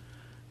networks,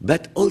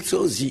 but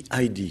also the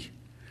idea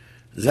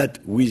that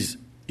with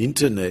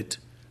internet,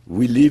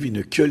 we live in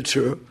a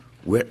culture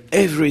where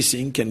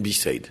everything can be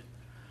said.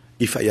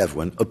 If I have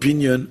one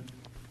opinion,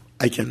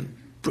 I can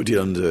put it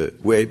on the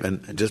web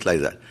and just like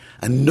that.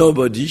 And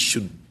nobody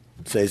should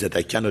say that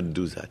I cannot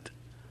do that.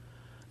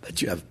 But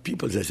you have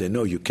people that say,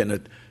 no, you cannot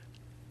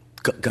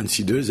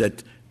consider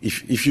that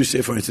if you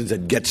say, for instance,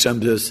 that get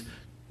chambers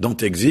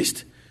don't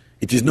exist,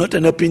 it is not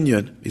an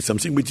opinion. It's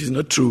something which is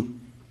not true.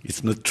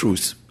 It's not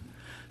truth.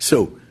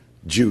 So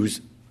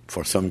Jews,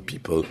 for some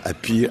people,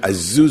 appear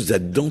as those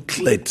that don't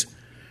let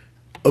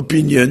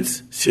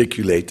opinions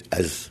circulate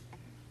as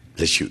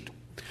they should.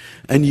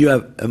 And you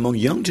have, among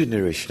young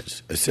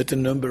generations, a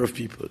certain number of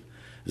people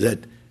that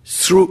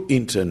through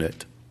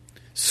internet,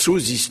 through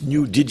this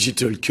new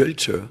digital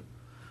culture,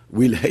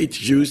 will hate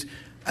Jews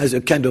as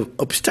a kind of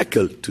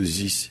obstacle to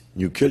this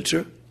new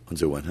culture, on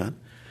the one hand,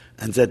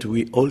 and that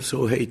we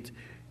also hate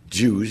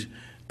Jews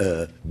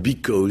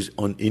because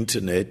on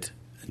internet,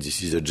 and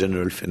this is a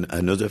general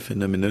another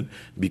phenomenon,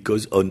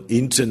 because on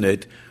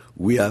internet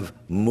we have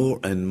more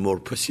and more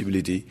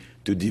possibility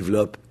to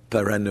develop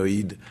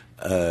paranoid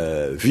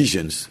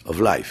visions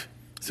of life.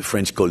 The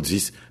French call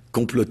this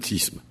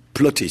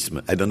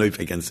plotisme. I don't know if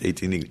I can say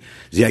it in English.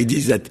 The idea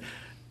is that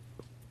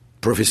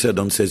professors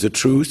don't say the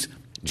truth,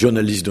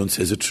 journalists don't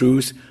say the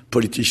truth,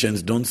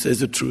 politicians don't say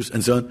the truth,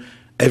 and so on.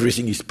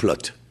 Everything is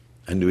plot.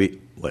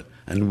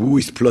 And who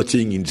is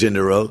plotting in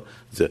general?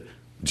 The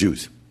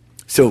Jews.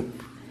 So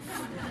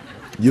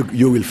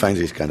you will find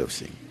this kind of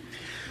thing.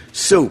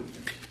 So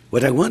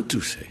what I want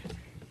to say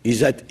is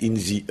that in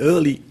the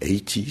early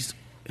 80s,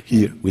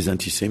 here with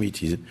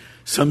anti-Semitism,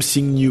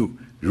 something new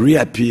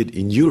reappeared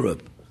in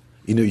Europe,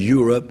 in a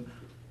Europe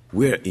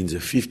where in the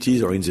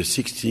 50s or in the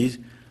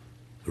 60s,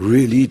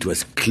 really it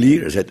was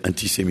clear that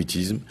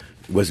anti-Semitism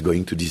was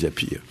going to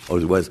disappear, or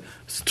it was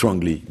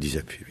strongly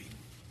disappearing.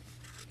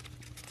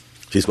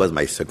 This was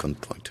my second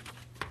point.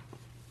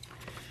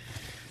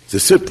 The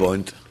third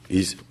point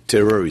is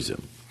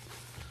terrorism.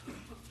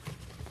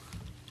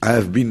 I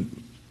have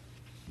been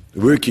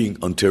working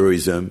on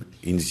terrorism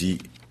in the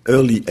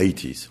early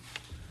 80s.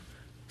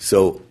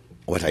 So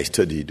what I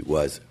studied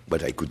was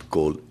what I could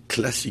call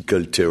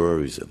classical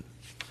terrorism.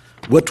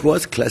 What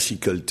was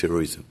classical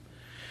terrorism?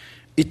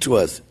 It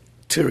was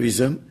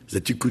terrorism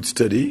that you could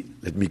study,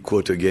 let me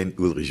quote again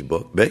Ulrich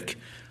Beck,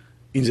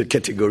 in the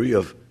category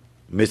of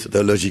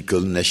methodological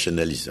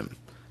nationalism.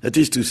 That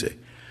is to say,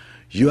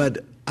 you had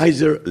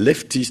either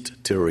leftist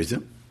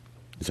terrorism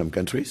in some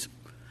countries,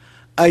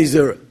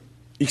 either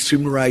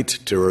extreme right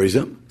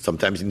terrorism,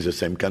 sometimes in the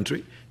same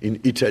country. In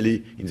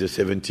Italy in the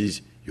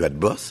 70s, you had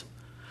both.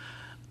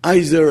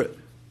 Either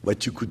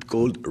what you could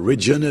call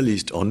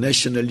regionalist or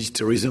nationalist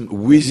terrorism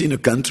within a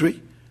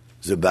country,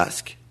 the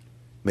Basque,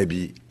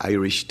 maybe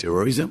Irish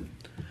terrorism,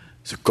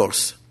 the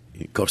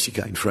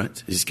Corsica in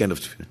France, this kind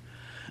of.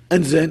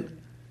 And then,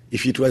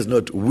 if it was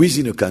not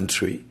within a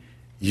country,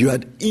 you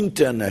had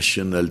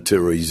international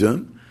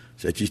terrorism,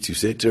 that is to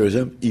say,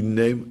 terrorism in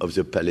name of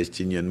the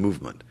Palestinian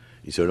movement.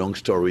 It's a long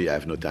story, I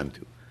have no time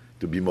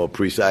to be more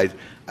precise.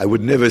 I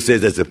would never say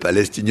that the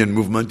Palestinian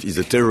movement is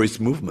a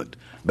terrorist movement,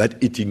 but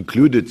it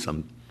included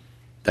some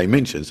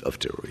dimensions of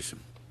terrorism.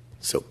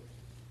 So,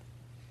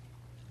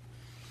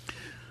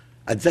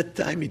 at that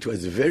time it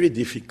was very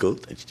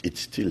difficult, it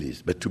still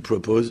is, but to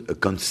propose a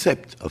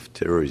concept of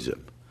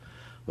terrorism.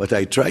 What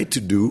I tried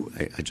to do,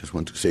 I just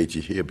want to say it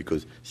here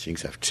because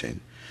things have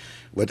changed.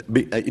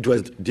 It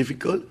was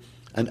difficult,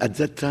 and at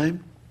that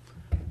time,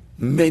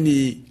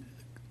 many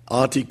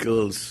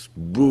articles,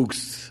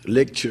 books,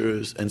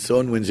 lectures, and so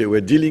on, when they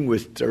were dealing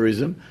with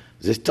terrorism,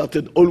 they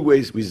started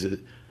always with the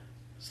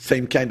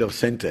same kind of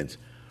sentence.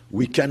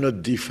 We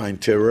cannot define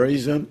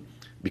terrorism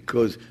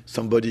because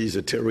somebody is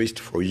a terrorist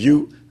for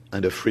you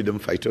and a freedom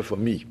fighter for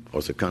me,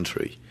 or the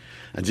country.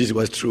 And this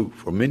was true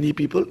for many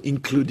people,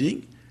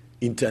 including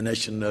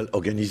international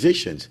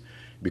organizations,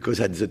 because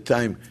at the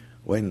time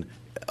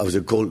of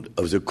the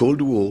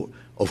Cold War,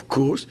 of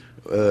course,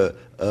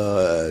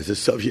 the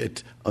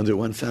Soviet on the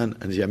one side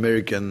and the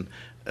American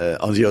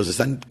on the other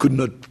side could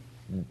not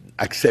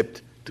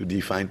accept to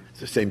define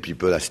the same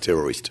people as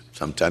terrorists.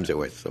 Sometimes there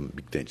was some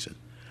big tension.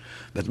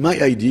 But my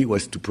idea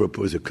was to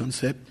propose a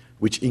concept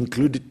which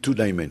included two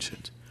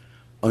dimensions.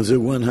 On the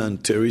one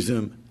hand,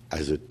 terrorism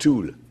as a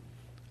tool,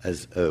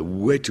 as a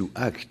way to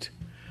act,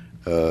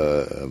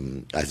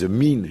 as a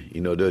mean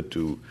in order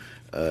to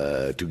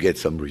get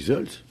some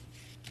results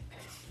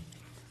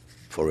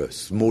for a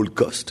small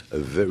cost, a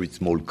very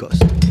small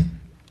cost.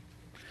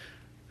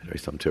 There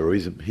is some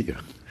terrorism here.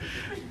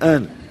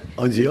 And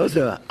on the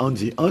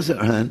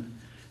other hand,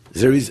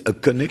 there is a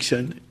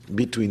connection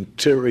between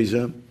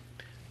terrorism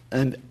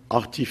and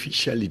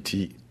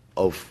artificiality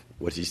of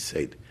what is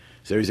said.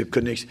 There is a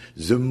connection.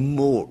 The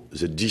more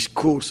the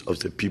discourse of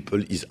the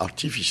people is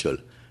artificial,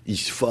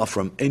 is far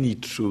from any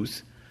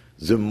truth,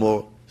 the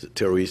more the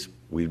terrorism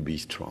will be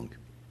strong.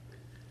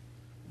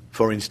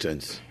 For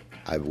instance,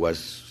 I was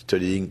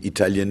studying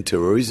Italian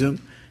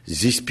terrorism.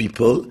 These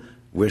people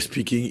were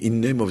speaking in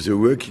name of the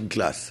working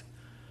class.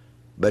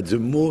 But the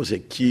more they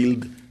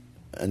killed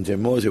and the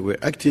more they were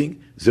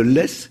acting, the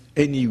less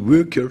any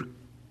worker,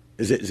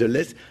 the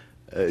less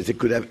they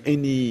could have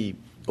any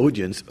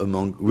audience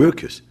among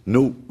workers.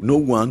 No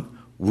one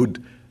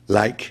would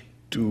like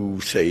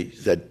to say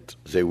that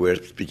they were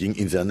speaking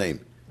in their name.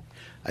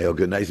 I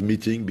organized a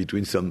meeting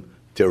between some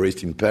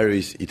terrorists in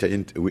Paris,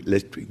 Italian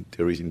left-wing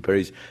terrorists in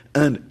Paris,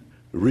 and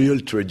real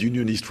trade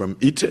unionists from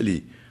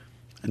Italy.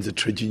 And the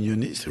trade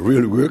unionists,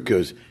 real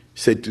workers,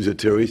 said to the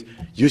terrorists,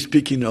 you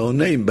speak in our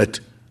name, but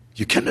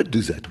you cannot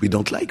do that. We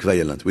don't like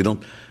violence.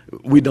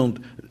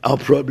 Our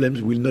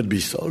problems will not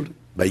be solved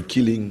by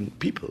killing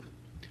people.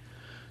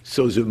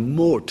 So the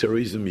more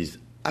terrorism is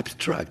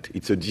abstract,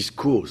 it's a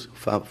discourse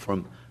far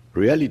from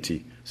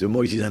reality, the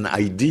more it is an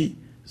idea,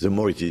 the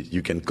more it is,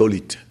 you can call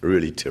it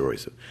really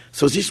terrorism.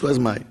 So this was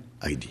my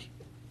idea.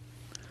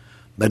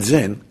 But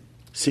then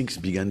things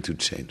began to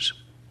change.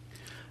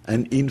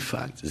 And in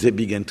fact, they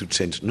began to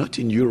change, not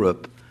in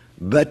Europe,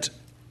 but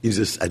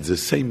at the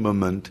same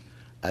moment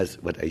as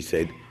what I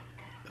said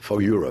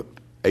for Europe,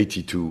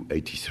 82,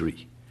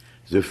 83.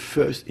 The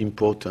first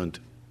important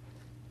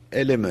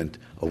element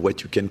of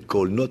what you can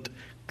call not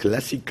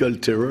classical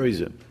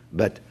terrorism,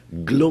 but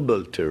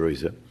global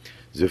terrorism,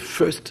 the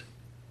first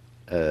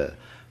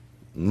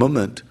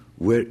moment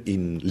were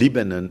in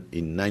Lebanon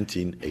in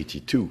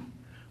 1982,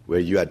 where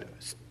you had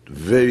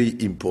very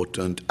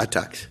important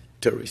attacks,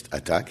 terrorist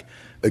attack,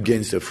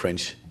 against the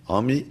French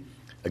army,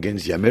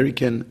 against the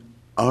American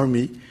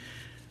army,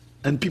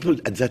 and people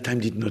at that time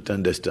did not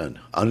understand.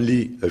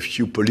 Only a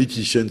few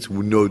politicians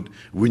who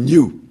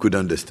knew could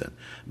understand.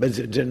 But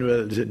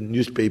the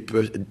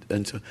newspapers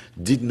and so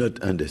did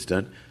not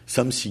understand.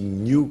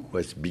 Something new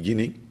was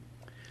beginning.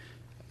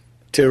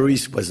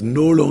 Terrorism was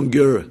no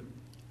longer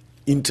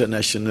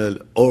international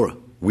or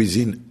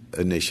within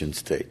a nation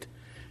state.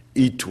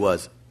 It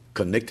was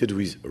connected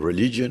with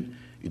religion.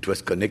 It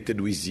was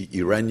connected with the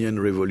Iranian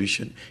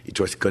revolution. It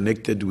was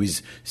connected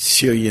with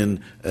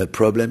Syrian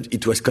problems.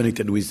 It was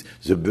connected with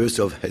the birth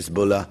of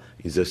Hezbollah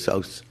in the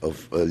south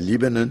of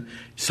Lebanon.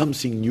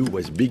 Something new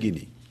was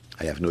beginning.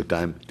 I have no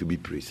time to be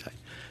precise.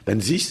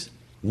 And this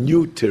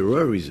new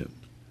terrorism,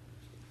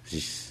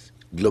 this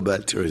global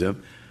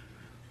terrorism,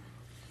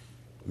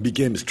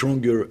 became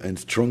stronger and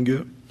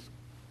stronger.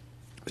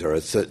 There are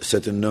a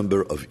certain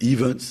number of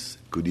events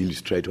could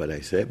illustrate what I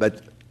say,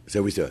 but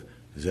there was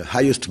the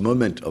highest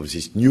moment of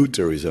this new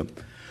terrorism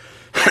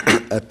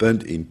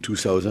happened in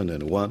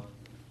 2001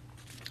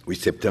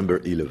 with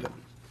September 11.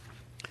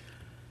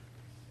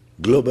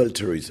 Global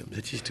terrorism,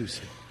 that is to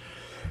say,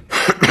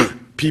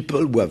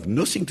 people who have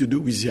nothing to do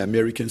with the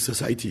American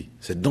society,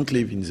 that don't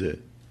live in the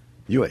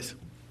US,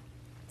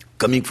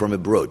 coming from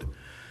abroad.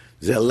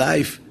 Their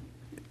life,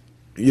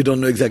 you don't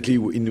know exactly,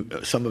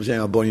 some of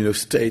them are born in a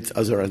state,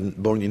 others are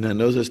born in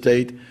another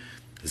state.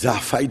 They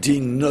are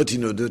fighting not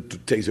in order to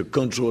take the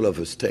control of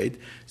a state.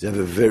 They have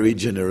a very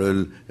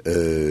general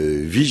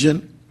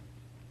vision.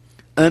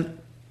 And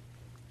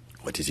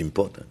what is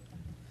important,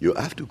 you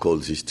have to call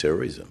this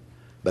terrorism.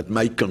 But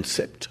my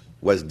concept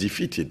was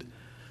defeated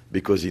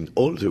because in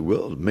all the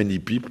world, many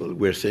people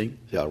were saying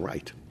they are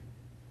right.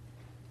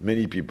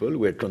 Many people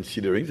were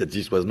considering that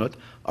this was not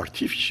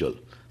artificial,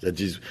 that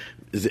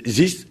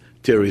this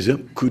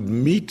terrorism could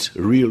meet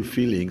real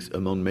feelings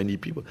among many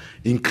people,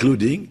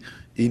 including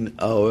in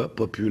our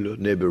popular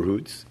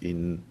neighborhoods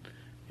in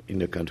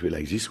a country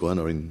like this one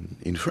or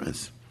in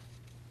France.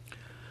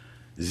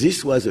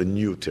 This was a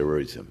new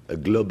terrorism, a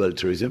global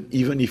terrorism,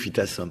 even if it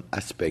has some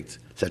aspects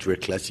that were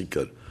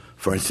classical.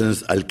 For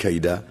instance,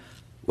 Al-Qaeda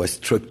was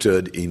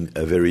structured in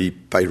a very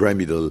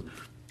pyramidal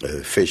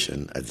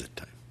fashion at that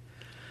time.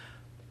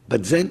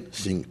 But then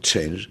things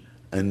changed,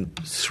 and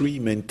three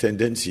main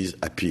tendencies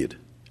appeared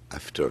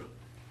after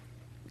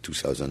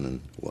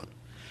 2001.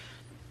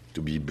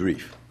 To be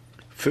brief,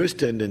 first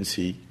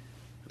tendency,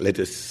 let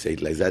us say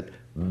it like that,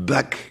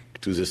 back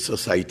to the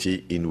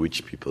society in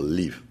which people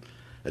live.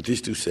 That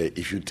is to say,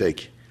 if you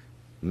take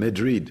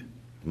Madrid,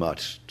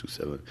 March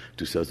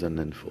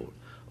 2004,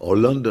 or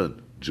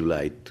London,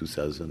 July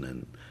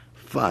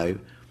 2005,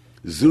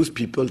 those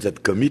people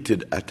that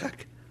committed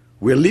attack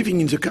were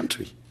living in the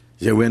country.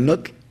 They were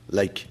not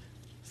like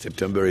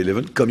September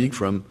 11 coming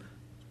from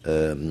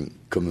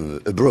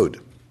abroad.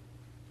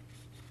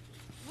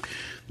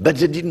 But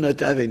they did not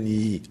have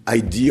any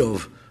idea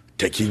of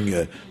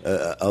taking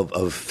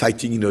of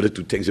fighting in order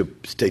to take the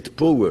state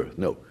power.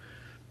 No,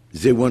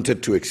 they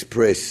wanted to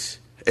express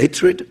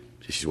hatred.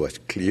 This was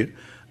clear,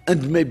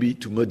 and maybe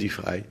to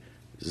modify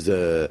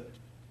the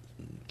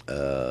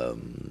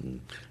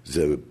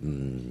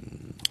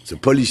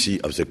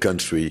policy of the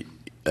country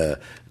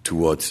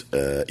towards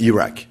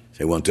Iraq.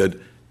 They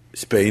wanted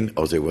Spain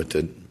or they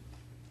wanted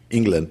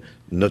England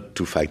not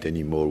to fight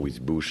anymore with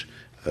Bush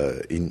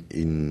in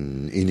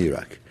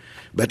Iraq.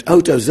 But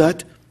out of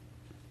that,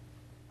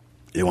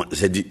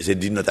 they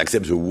did not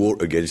accept the war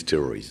against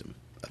terrorism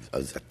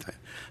at that time.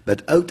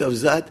 But out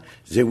of that,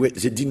 they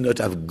did not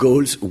have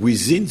goals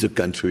within the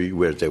country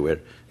where they were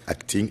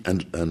acting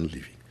and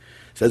living.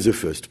 That's the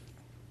first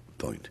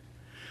point.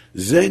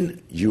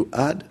 Then you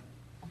add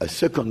a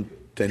second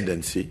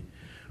tendency,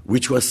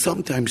 which was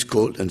sometimes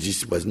called, and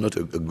this was not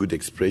a good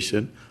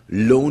expression,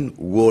 lone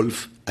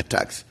wolf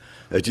attacks.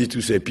 That is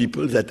to say,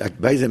 people that act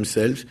by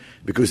themselves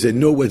because they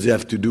know what they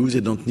have to do,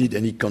 they don't need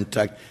any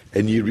contact,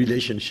 any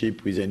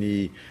relationship with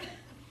any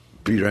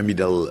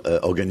pyramidal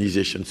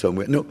organization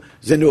somewhere. No,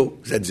 they know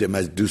that they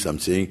must do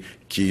something,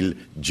 kill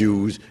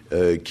Jews,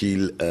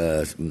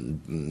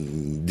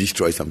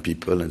 destroy some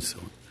people, and so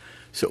on.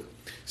 So,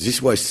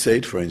 this was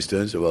said, for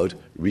instance, about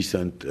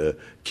recent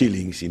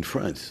killings in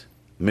France.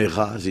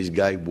 Marat, this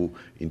guy who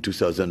in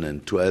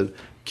 2012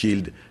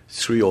 killed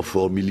 3 or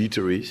 4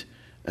 militaries,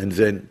 and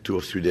then 2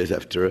 or 3 days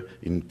after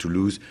in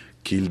Toulouse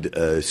killed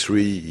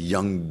 3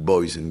 young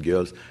boys and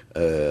girls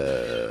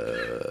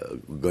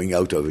going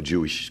out of a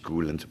Jewish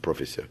school and the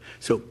professor.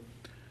 So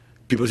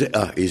people say,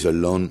 he's a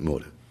lone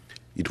murder.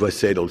 It was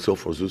said also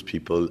for those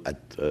people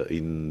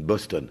in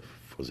Boston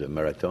for the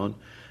marathon.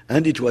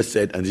 And it was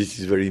said, and this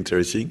is very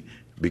interesting,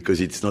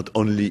 because it's not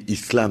only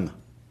Islam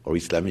or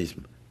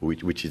Islamism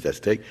which is at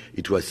stake,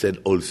 it was said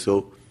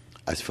also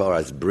as far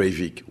as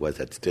Breivik was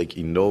at stake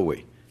in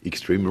Norway,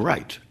 extreme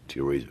right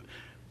terrorism.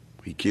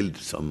 We killed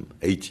some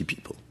 80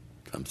 people,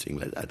 something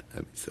like that.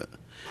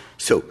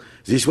 So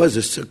this was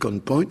the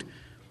second point.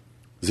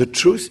 The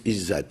truth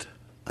is that,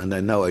 and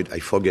now I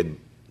forget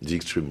the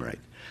extreme right,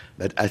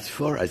 but as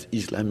far as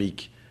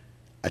Islamic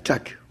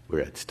attack were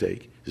at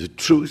stake, the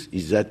truth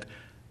is that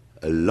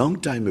a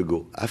long time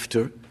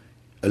after,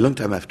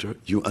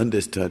 you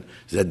understand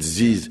that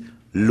these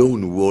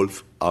lone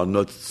wolves are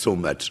not so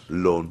much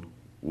lone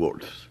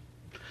wolves.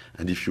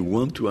 And if you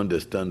want to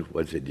understand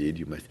what they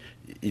did,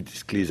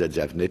 it's clear that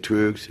they have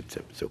networks,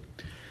 etc. So,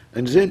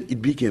 and then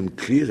it became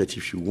clear that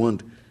if you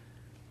want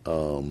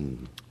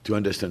to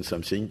understand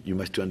something, you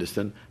must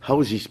understand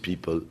how these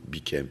people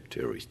became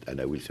terrorists.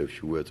 And I will say a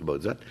few words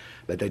about that.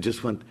 But I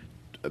just want,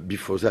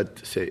 before that,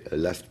 to say a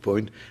last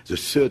point. The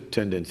third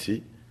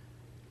tendency,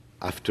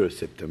 after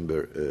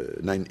September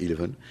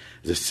 9/11,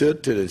 the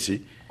third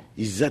tendency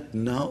is that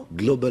now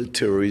global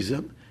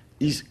terrorism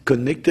is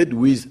connected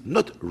with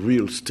not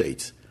real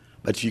states,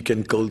 but you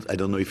can call, I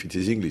don't know if it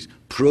is English,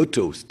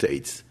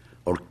 proto-states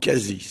or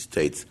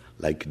quasi-states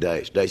like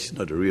Daesh. Daesh is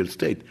not a real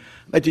state,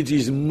 but it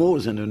is more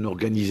than an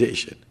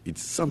organization.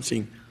 It's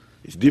something,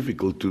 it's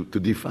difficult to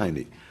define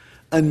it.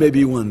 And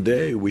maybe one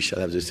day we shall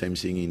have the same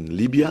thing in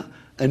Libya,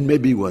 and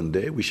maybe one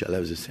day we shall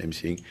have the same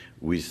thing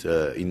with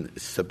in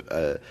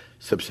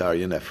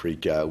sub-Saharan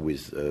Africa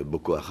with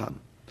Boko Haram.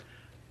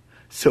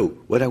 So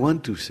what I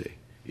want to say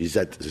is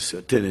that the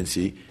third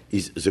tendency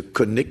is the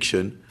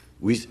connection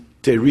with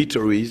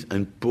territories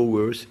and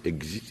powers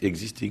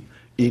existing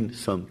in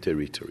some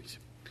territories.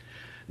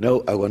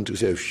 Now I want to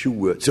say a few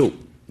words. So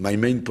my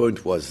main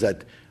point was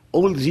that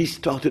all this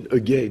started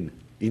again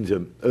in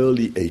the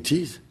early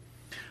 80s,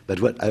 but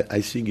what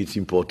I think it's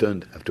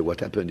important after what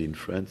happened in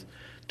France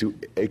to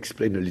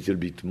explain a little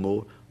bit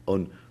more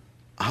on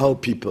how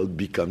people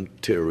become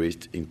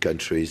terrorists in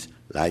countries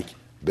like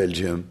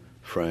Belgium,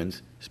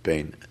 France,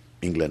 Spain,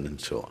 England, and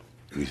so on,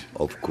 with,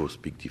 of course,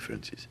 big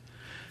differences.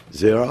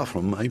 There are,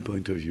 from my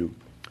point of view,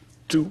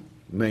 two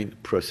main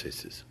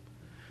processes.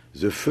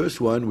 The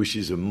first one, which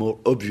is a more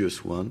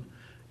obvious one,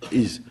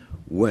 is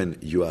when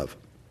you have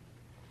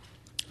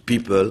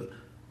people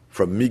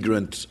from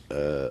migrant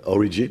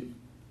origin,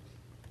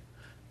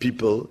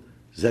 people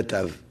that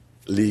have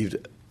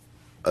lived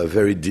a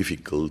very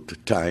difficult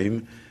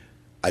time.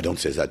 I don't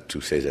say that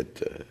to say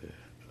that,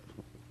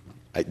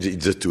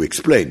 it's just to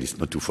explain, it's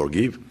not to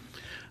forgive.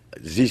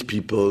 These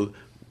people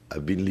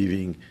have been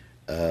living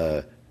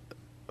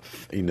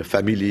in a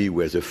family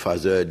where the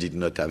father did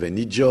not have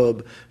any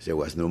job, there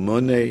was no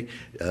money,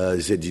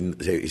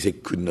 they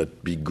could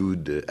not be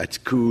good at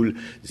school,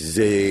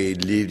 they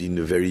lived in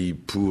a very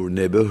poor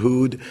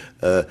neighborhood,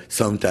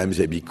 sometimes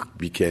they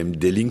became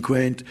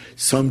delinquent,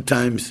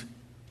 sometimes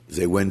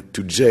they went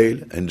to jail,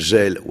 and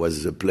jail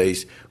was the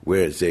place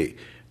where they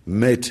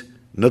met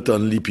not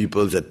only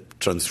people that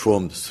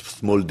transformed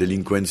small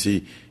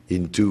delinquency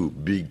into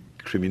big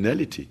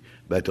criminality,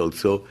 but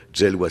also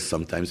jail was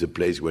sometimes a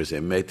place where they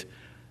met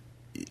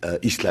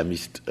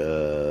Islamist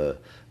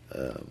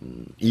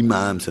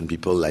imams and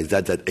people like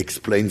that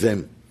explain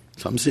them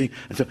something.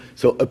 And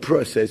so a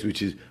process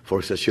which is,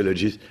 for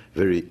sociologists,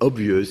 very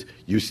obvious.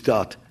 You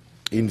start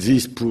in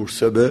these poor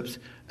suburbs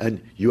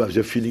and you have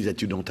the feeling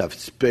that you don't have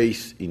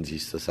space in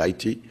this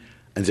society,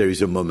 and there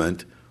is a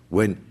moment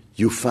when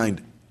you find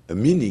a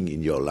meaning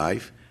in your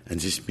life, and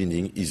this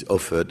meaning is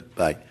offered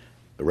by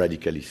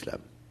radical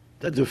Islam.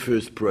 That's the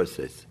first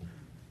process,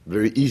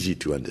 very easy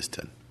to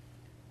understand.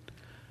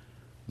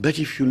 But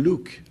if you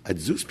look at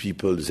those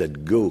people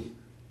that go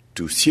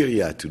to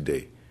Syria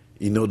today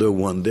in order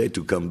one day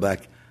to come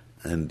back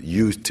and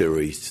use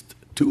terrorist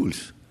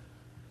tools,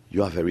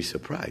 you are very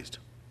surprised.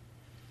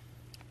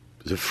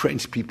 The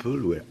French people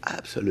were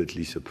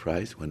absolutely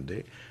surprised one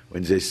day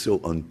when they saw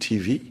on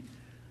TV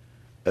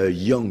a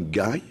young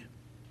guy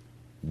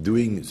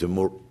doing the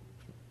more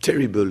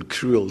terrible,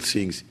 cruel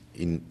things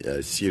in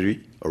Syria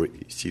or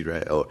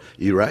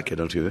Iraq, I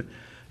don't know.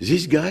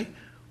 This guy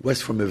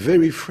was from a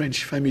very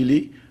French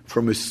family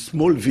from a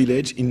small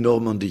village in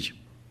Normandy,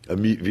 a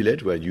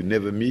village where you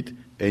never meet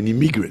any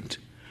migrant.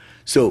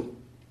 So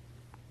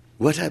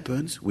what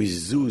happens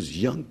with those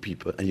young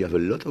people, and you have a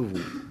lot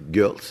of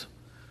girls,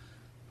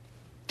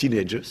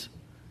 teenagers,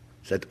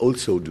 that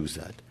also do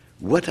that.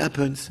 What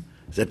happens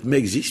that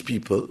makes these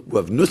people, who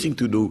have nothing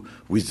to do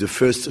with the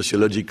first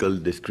sociological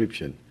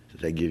description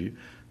that I gave you,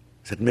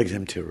 that makes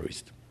them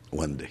terrorists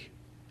one day?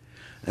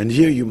 And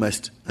here you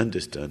must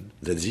understand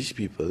that these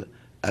people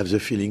have the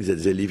feeling that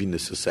they live in a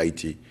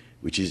society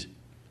which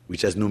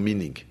has no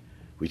meaning,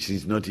 which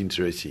is not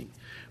interesting,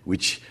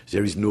 which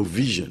there is no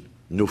vision,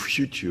 no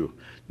future,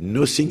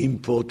 nothing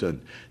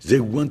important. They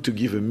want to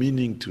give a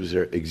meaning to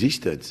their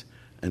existence,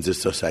 and the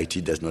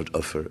society does not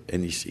offer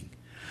anything.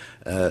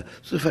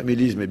 So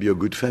families may be a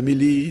good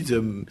family,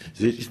 there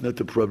is not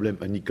a problem,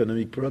 an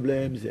economic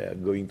problem, they are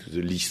going to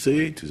the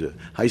lycée, to the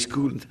high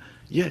school,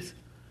 yes.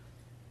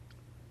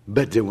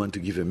 But they want to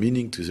give a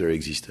meaning to their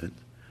existence.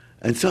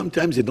 And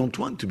sometimes they don't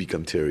want to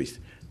become terrorists.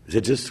 They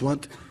just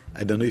want,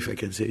 I don't know if I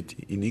can say it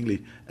in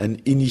English,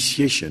 an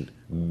initiation,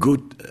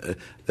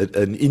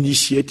 an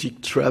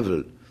initiatic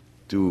travel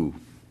to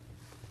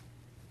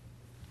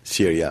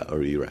Syria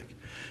or Iraq.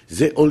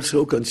 They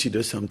also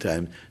consider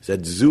sometimes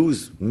that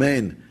those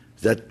men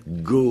that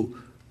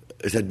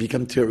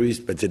become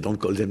terrorists, but they don't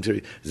call them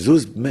terrorists,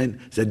 those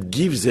men that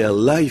give their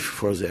life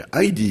for their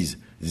ideas,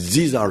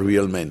 these are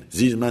real men.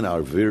 These men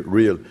are very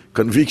real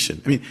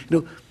conviction. I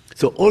mean,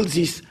 so all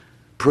these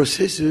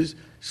processes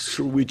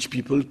through which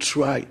people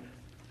try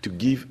to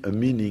give a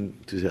meaning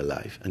to their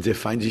life, and they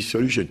find this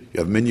solution.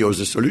 You have many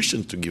other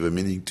solutions to give a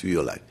meaning to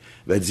your life,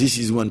 but this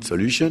is one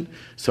solution.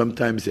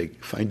 Sometimes they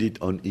find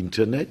it on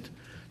internet.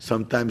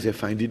 Sometimes they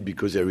find it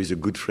because there is a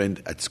good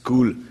friend at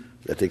school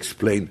that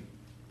explains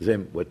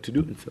them what to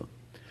do and so on.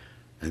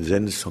 And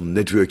then some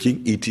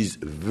networking. It is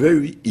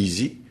very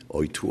easy,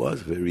 or it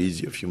was very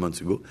easy a few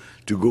months ago,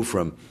 to go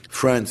from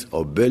France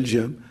or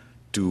Belgium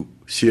to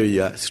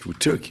Syria through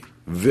Turkey.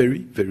 Very,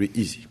 very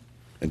easy.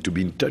 And to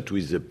be in touch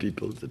with the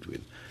people that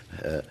will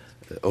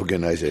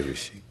organize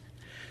everything.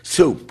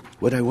 So,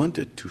 what I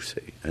wanted to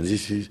say, and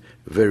this is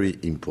very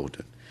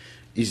important,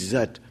 is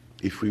that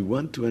if we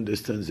want to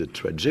understand the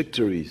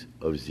trajectories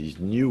of these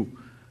new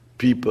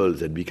people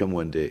that become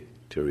one day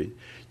terrorists,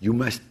 you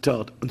must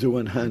start, on the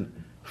one hand,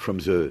 from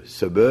the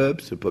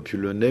suburbs, the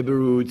popular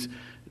neighborhoods,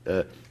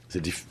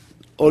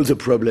 all the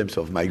problems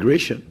of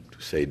migration,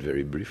 to say it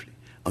very briefly,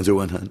 on the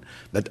one hand.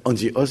 But on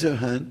the other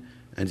hand,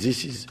 and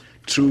this is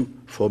true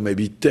for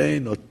maybe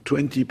 10 or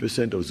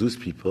 20% of those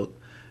people,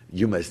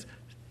 you must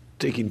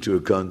take into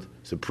account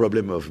the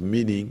problem of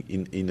meaning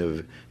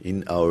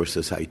in our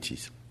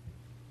societies.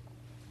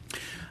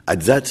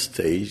 At that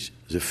stage,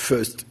 the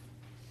first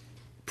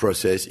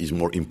process is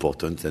more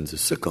important than the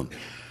second.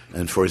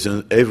 And for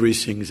example,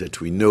 everything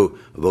that we know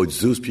about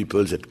those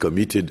people that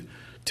committed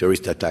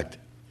terrorist attack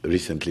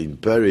recently in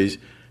Paris,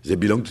 they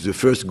belong to the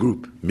first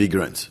group,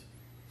 migrants.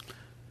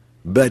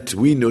 But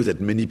we know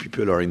that many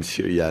people are in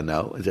Syria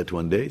now, and that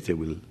one day they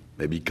will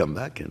maybe come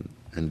back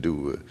and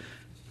do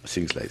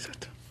things like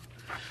that.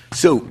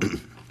 So,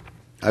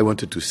 I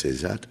wanted to say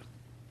that.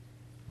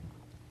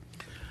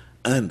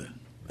 And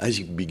as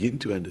you begin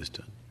to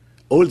understand,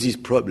 all these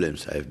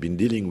problems I have been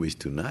dealing with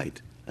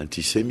tonight,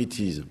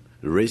 anti-Semitism,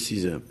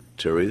 racism,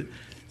 terrorism,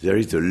 there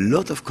is a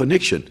lot of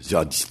connection. There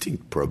are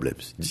distinct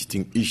problems,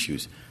 distinct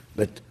issues.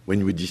 But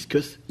when we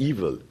discuss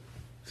evil,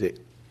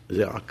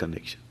 there are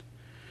connections.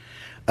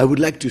 I would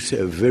like to say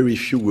a very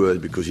few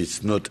words, because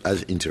it's not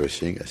as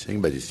interesting, I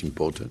think, but it's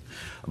important,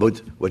 about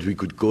what we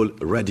could call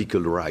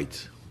radical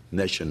rights,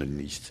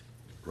 nationalist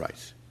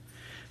rights.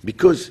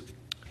 Because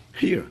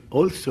here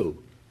also,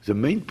 the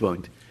main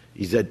point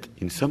is that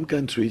in some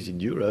countries in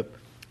Europe,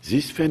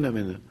 this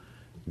phenomenon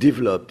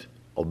developed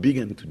or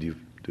began to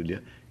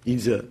develop in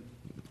the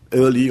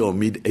early or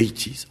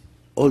mid-80s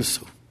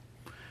also.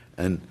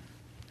 And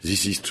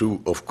this is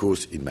true, of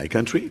course, in my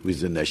country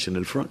with the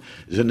National Front.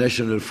 The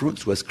National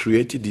Front was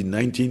created in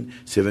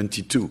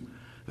 1972,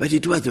 but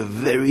it was a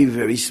very,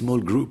 very small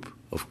group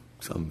of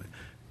some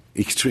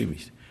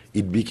extremists.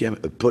 It became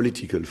a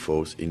political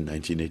force in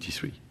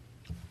 1983,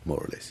 more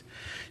or less.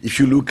 If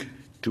you look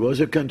to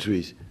other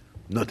countries,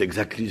 not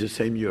exactly the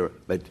same year,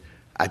 but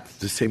at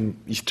the same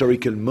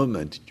historical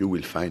moment, you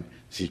will find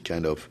these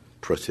kind of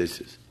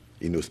processes.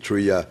 In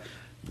Austria,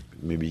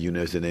 maybe you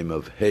know the name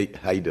of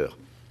Haider,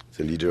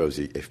 the leader of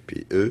the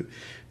FPÖ.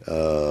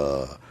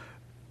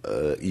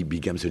 He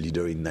became the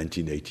leader in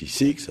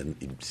 1986, and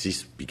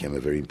this became a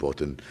very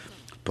important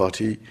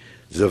party.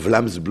 The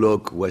Vlaams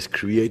Blok was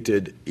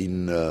created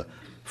in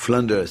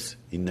Flanders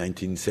in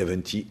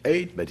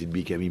 1978, but it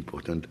became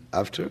important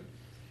after.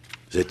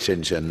 They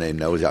changed their name.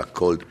 Now they are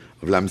called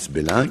Vlaams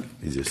Belang,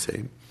 it's the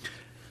same.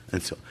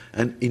 And so,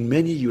 and in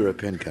many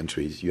European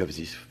countries, you have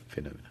this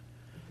phenomenon.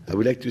 I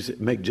would like to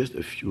make just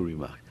a few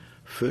remarks.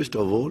 First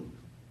of all,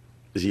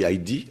 the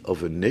idea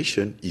of a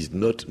nation is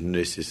not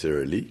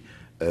necessarily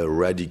a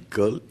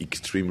radical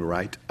extreme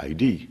right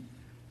idea.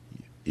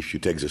 If you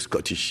take the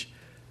Scottish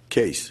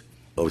case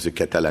or the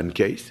Catalan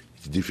case,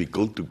 it's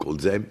difficult to call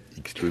them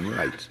extreme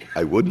right.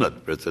 I would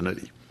not,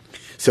 personally.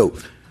 So,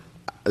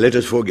 let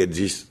us forget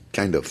this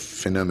kind of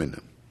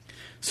phenomenon.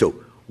 So,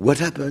 what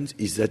happens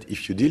is that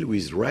if you deal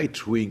with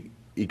right-wing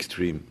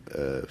extreme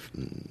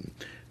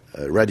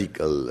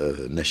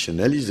radical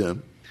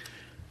nationalism,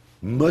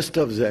 most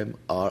of them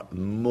are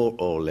more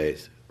or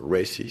less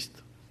racist,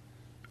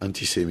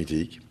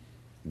 anti-Semitic,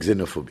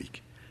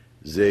 xenophobic.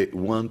 They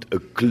want a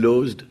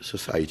closed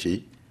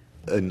society,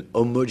 an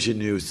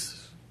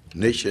homogeneous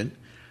nation.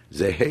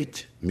 They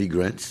hate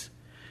migrants.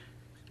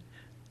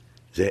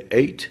 They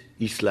hate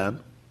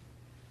Islam.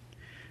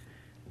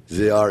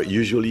 They are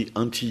usually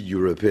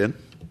anti-European.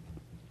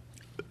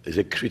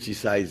 They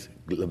criticize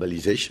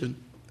globalization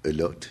a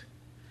lot.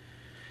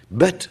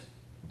 But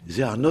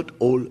they are not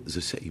all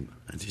the same.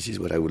 And this is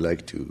what I would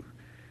like to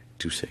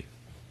say.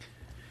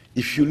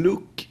 If you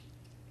look,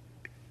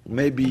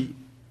 maybe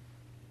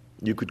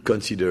you could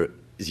consider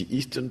the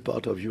eastern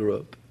part of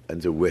Europe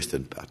and the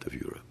western part of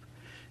Europe.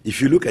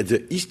 If you look at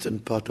the eastern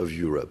part of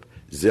Europe,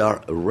 they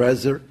are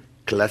rather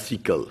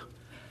classical.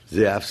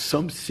 They have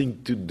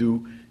something to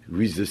do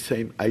with the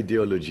same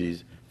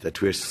ideologies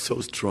that were so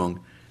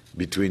strong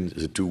between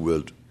the two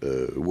world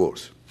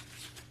wars.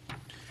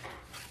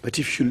 But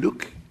if you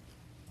look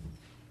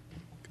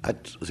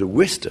at the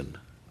western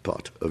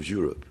part of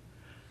Europe,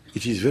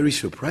 it is very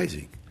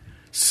surprising.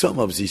 Some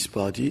of these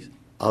parties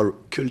are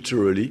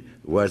culturally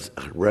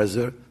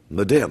rather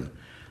modern.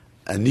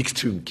 An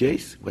extreme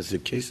case was the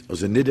case of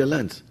the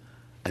Netherlands.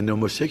 An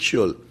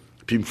homosexual,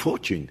 Pim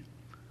Fortuyn,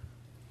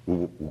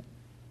 who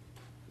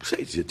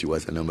says that he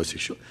was an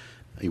homosexual.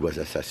 He was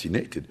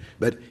assassinated,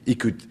 but he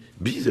could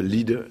be the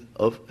leader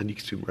of an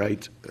extreme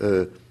right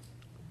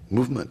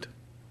movement.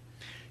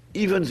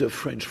 Even the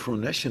French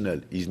Front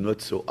National is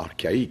not so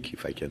archaic,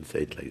 if I can say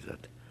it like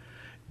that.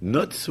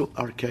 Not so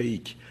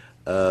archaic.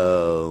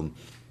 Marine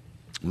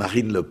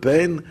Le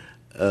Pen,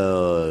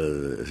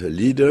 the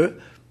leader,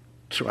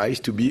 tries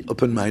to be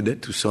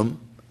open-minded to some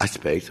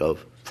aspects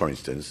of, for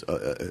instance,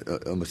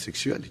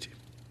 homosexuality.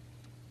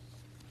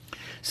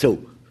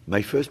 So,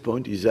 my first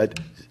point is that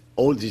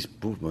all these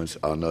movements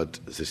are not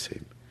the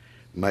same.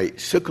 My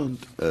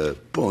second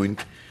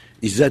point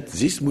is that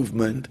this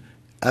movement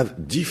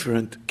have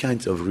different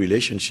kinds of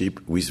relationship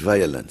with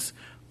violence,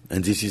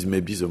 and this is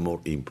maybe the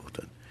more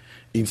important.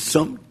 In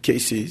some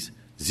cases,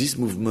 these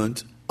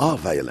movements are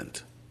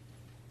violent.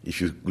 If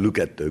you look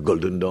at the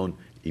Golden Dawn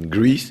in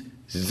Greece,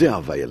 they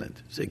are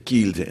violent. They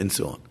kill and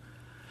so on.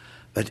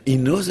 But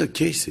in other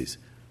cases,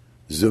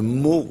 the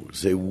more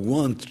they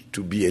want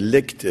to be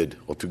elected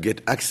or to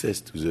get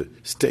access to the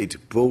state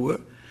power,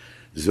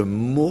 the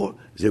more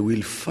they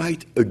will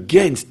fight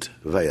against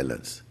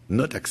violence,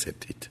 not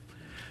accept it.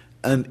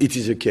 And it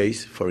is the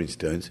case, for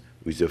instance,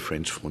 with the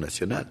French Front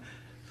National.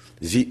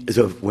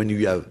 When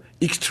you have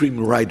extreme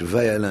right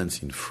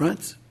violence in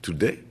France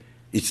today,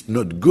 it's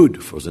not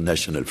good for the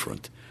National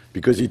Front,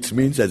 because it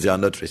means that they are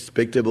not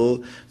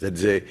respectable, that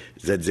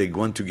they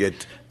want to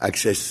get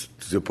access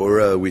to the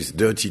power with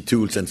dirty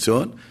tools and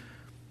so on.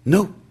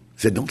 No,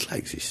 they don't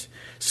like this.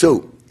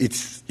 So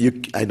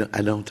I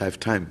don't have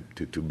time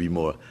to be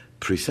more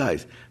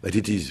precise, but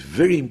it is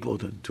very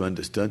important to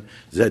understand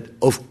that,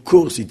 of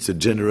course, it's a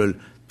general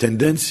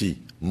tendency,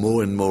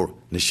 more and more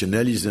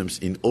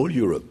nationalisms in all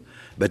Europe,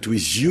 but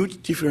with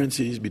huge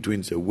differences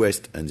between the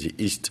West and the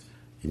East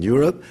in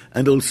Europe,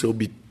 and also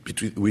with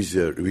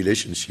the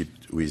relationship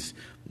with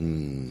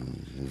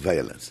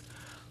violence.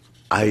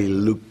 I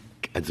look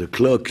at the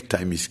clock,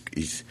 time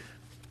is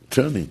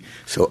turning,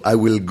 so I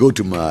will go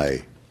to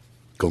my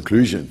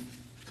conclusion,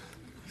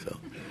 so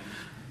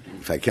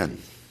if I can.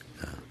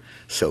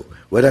 So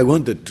what I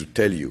wanted to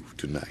tell you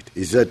tonight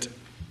is that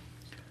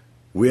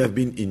we have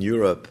been in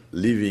Europe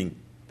living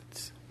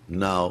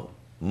now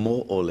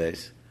more or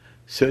less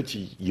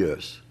 30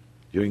 years,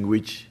 during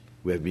which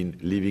we have been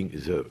living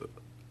the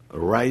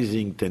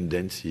rising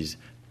tendencies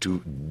to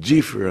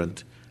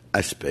different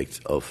aspects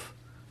of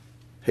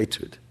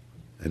hatred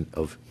and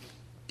of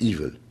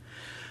evil.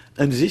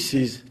 And this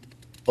is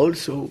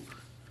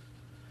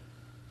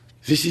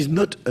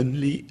not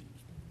only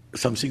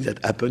something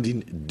that happened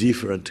in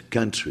different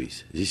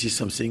countries. This is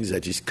something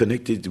that is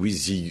connected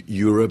with the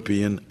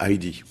European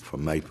idea,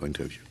 from my point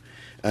of view.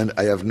 And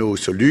I have no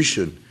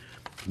solution,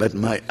 but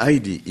my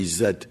idea is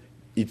that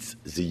it's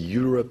the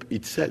Europe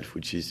itself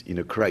which is in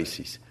a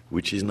crisis,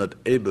 which is not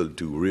able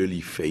to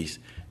really face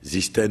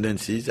these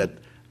tendencies that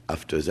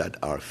after that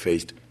are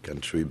faced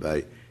country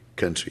by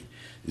country.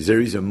 There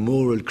is a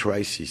moral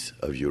crisis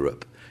of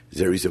Europe.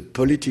 There is a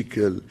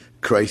political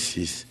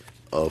crisis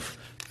of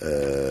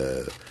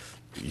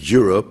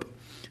Europe,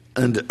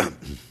 and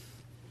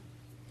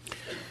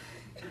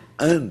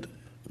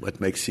what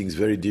makes things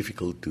very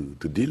difficult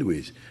to deal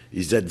with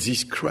is that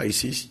this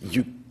crisis,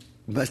 you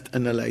must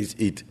analyze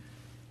it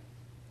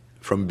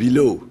from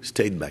below,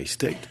 state by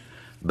state,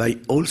 by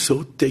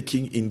also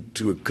taking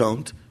into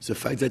account the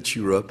fact that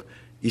Europe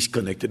is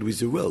connected with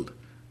the world.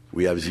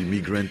 We have the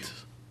migrant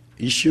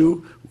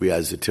issue, we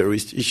have the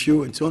terrorist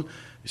issue, and so on.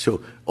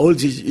 So all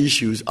these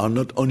issues are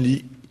not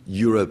only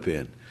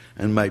European.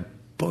 And my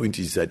point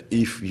is that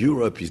if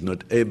Europe is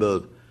not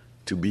able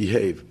to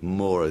behave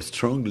more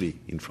strongly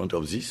in front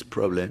of these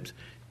problems,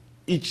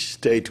 each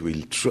state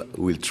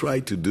will try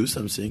to do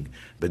something,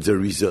 but the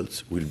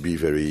results will be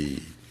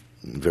very,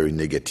 very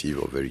negative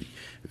or very,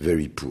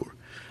 very poor.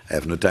 I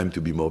have no time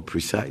to be more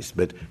precise,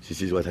 but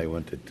this is what I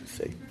wanted to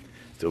say.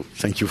 So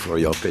thank you for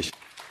your patience.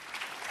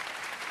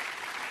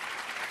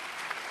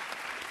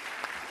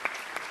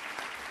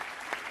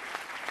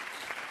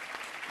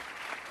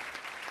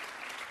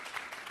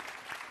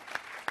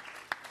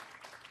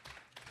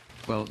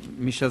 Well,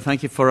 Michel,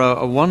 thank you for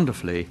a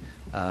wonderfully,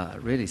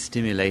 really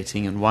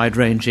stimulating and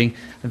wide-ranging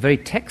and very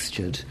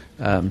textured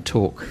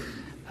talk,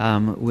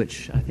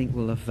 which I think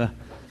will have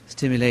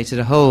stimulated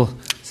a whole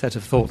set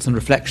of thoughts and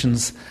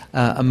reflections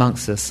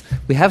amongst us.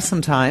 We have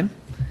some time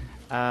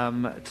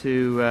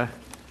to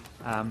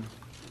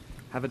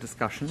have a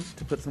discussion,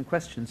 to put some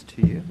questions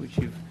to you, which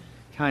you've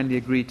kindly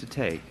agreed to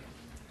take.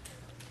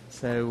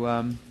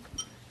 So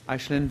I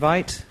shall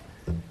invite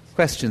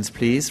questions,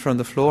 please, from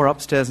the floor,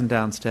 upstairs and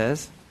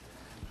downstairs.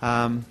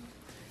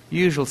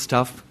 Usual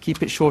stuff.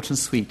 Keep it short and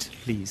sweet,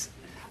 please.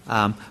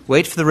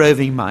 Wait for the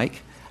roving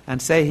mic and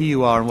say who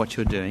you are and what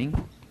you're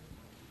doing,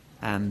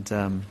 and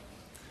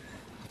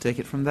take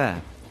it from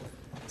there.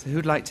 So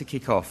who'd like to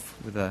kick off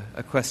with a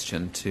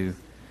question to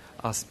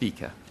our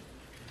speaker?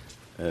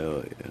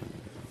 There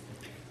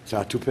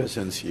are two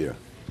persons here.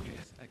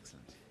 Yes,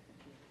 excellent.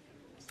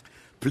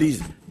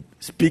 Please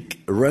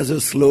speak rather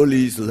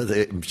slowly so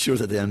that I'm sure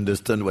that they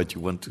understand what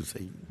you want to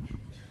say.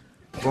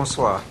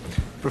 Bonsoir.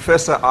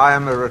 Professor, I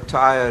am a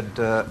retired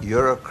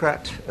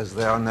Eurocrat, as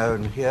they are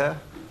known here.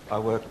 I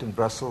worked in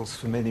Brussels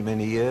for many,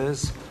 many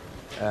years,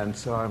 and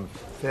so I'm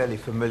fairly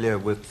familiar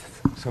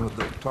with some of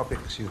the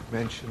topics you've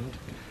mentioned.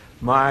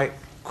 My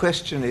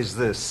question is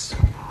this.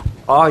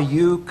 Are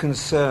you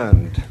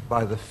concerned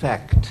by the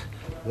fact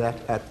that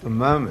at the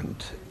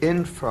moment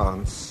in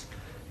France,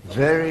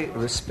 very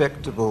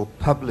respectable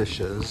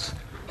publishers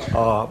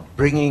are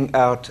bringing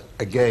out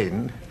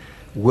again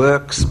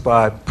works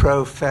by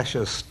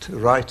pro-fascist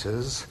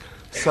writers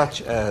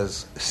such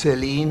as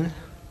Céline,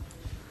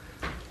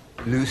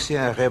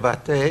 Lucien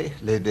Rebatté,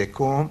 Les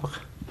Décombres,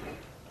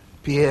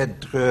 Pierre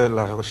Dreux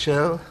La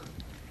Rochelle,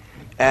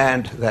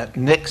 and that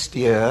next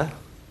year,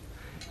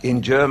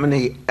 in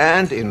Germany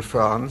and in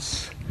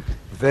France,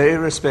 very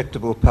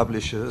respectable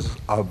publishers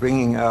are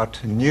bringing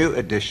out new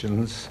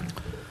editions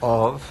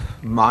of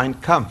Mein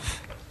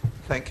Kampf.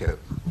 Thank you.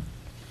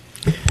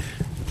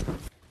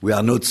 We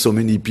are not so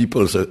many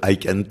people, so I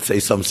can say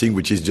something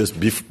which is just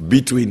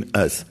between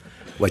us.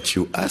 What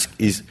you ask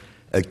is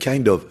a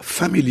kind of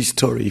family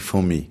story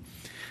for me.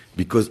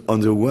 Because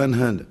on the one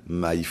hand,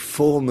 my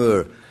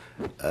former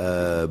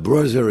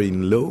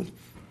brother-in-law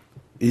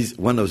is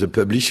one of the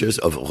publishers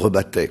of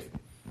Rebatté.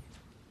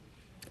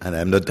 And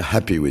I'm not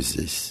happy with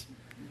this.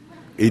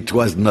 It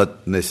was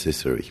not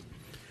necessary.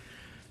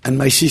 And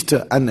my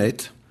sister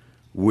Annette,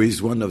 who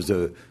is one of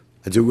the,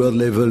 at the world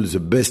level,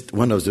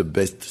 one of the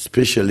best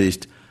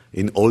specialists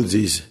in all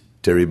these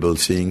terrible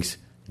things,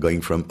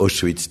 going from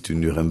Auschwitz to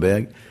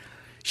Nuremberg,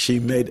 she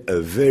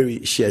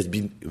has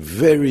been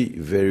very,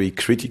 very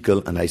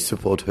critical, and I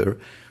support her,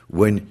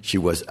 when she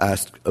was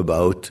asked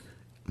about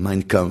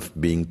Mein Kampf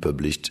being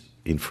published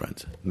in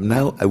France.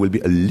 Now I will be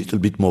a little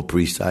bit more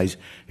precise,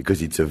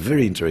 because it's a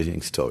very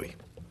interesting story.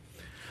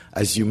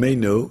 As you may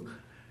know,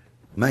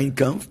 Mein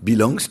Kampf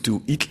belongs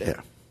to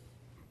Hitler.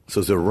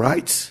 So the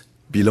rights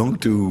belong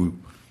to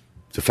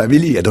the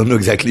family. I don't know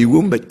exactly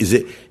whom, but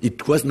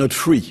it was not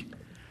free.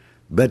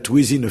 But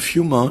within a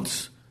few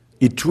months,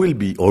 it will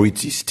be, or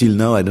it is still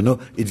now, I don't know,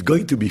 it's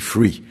going to be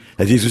free.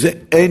 That is to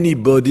say,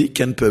 anybody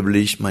can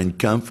publish Mein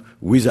Kampf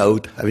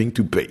without having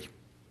to pay.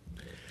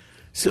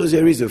 So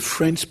there is a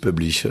French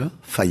publisher,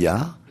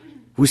 Fayard,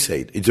 who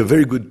said, it's a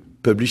very good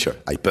publisher.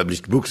 I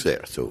published books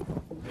there, so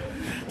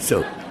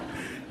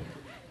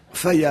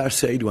Fayard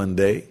said one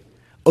day,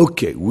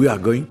 okay, we are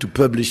going to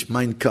publish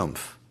Mein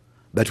Kampf,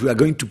 but we are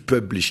going to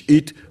publish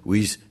it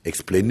with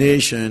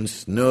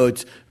explanations,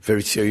 notes,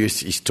 very serious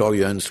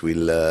historians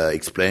will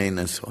explain,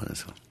 and so on and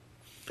so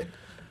on.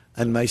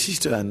 And my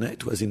sister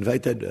Annette was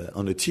invited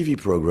on a TV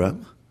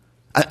program,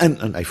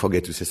 and I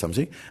forget to say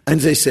something,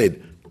 and they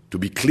said, to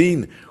be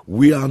clean,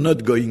 we are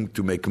not going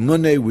to make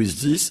money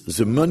with this,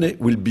 the money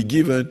will be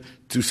given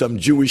to some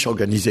Jewish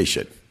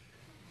organization.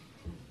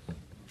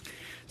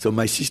 So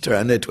my sister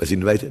Annette was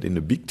invited in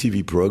a big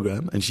TV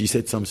program, and she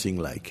said something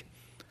like,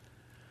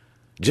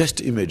 just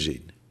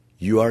imagine,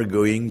 you are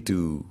going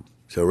to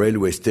the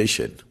railway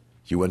station,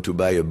 you want to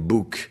buy a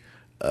book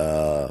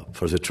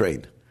for the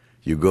train.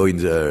 You go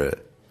in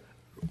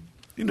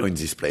in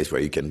this place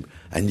where you can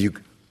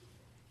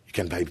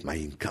buy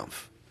Mein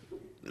Kampf,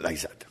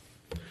 like that.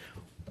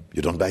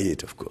 You don't buy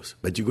it, of course,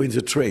 but you go in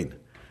the train,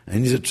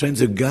 and in the train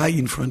the guy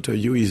in front of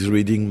you is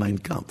reading Mein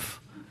Kampf,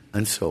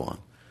 and so on.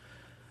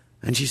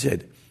 And she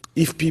said,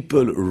 if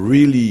people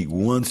really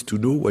want to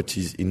know what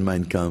is in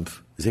Mein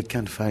Kampf, they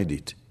can find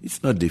it.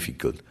 It's not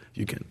difficult.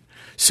 You can.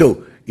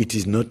 So it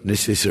is not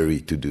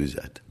necessary to do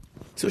that.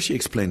 So she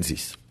explains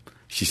this.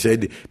 She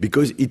said,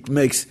 because it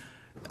makes,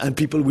 and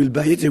people will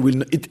buy it, they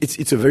will.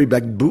 It's a very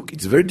bad book.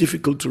 It's very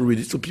difficult to read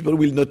it, so people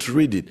will not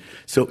read it.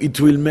 So it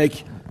will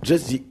make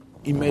just the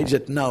image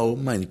that now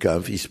Mein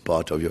Kampf is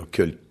part of your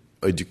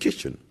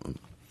education.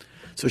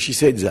 So she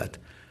said that.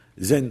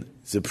 Then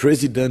the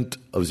president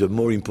of the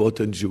more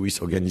important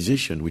Jewish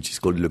organization, which is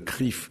called Le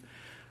CRIF,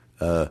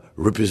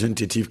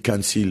 Representative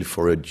Council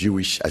for a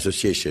Jewish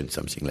Association,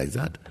 something like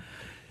that,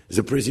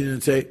 the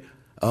president said,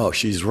 oh,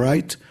 she's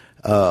right,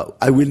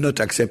 I will not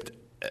accept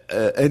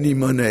any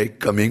money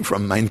coming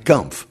from Mein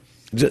Kampf.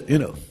 Just,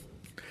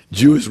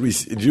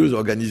 Jews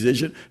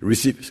organization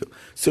receive.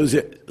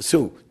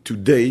 So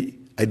today,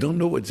 I don't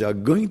know what they are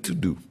going to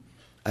do.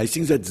 I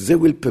think that they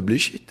will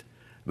publish it,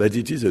 but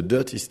it is a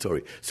dirty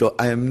story. So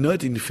I am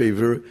not in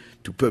favor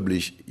to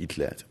publish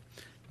Hitler.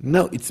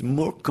 Now it's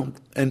more,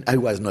 and I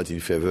was not in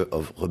favor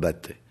of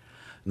Rebatté.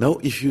 Now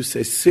if you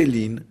say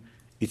Céline,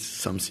 it's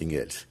something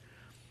else.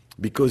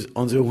 Because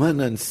on the one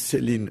hand,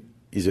 Céline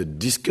is a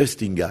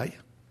disgusting guy.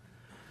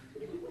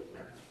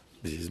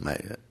 This is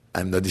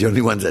I'm not the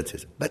only one that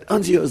says. But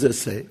on the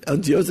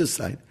other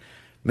side,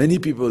 many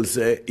people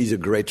say he's a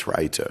great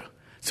writer.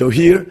 So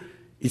here,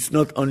 it's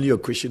not only a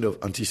question of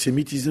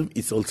anti-Semitism,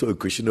 it's also a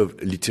question of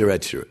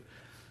literature.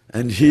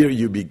 And here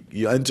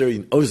you enter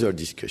in other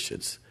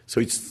discussions.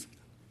 So it's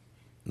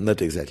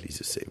not exactly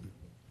the same.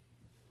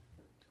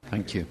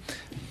 Thank you.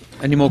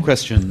 Any more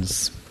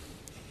questions?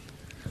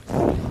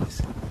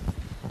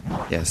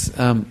 Yes.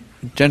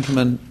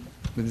 Gentleman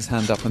with his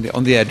hand up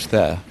on the edge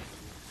there.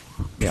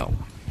 Yeah.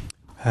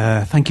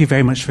 Thank you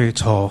very much for your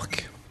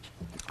talk.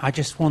 I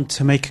just want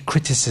to make a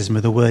criticism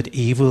of the word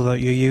evil that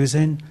you're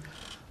using.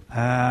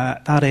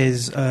 That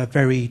is a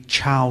very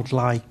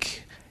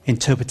childlike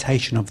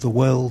interpretation of the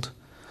world,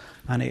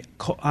 and it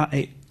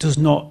does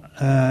not.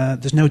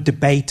 There's no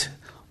debate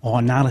or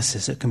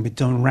analysis that can be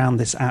done around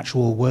this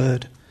actual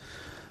word.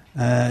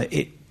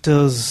 It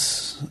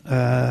does.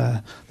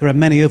 There are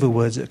many other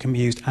words that can be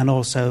used, and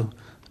also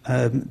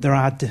there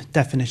are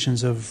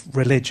definitions of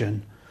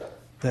religion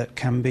that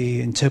can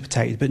be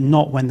interpreted, but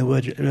not when the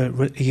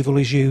word evil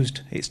is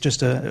used. It's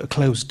just a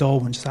closed door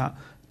once that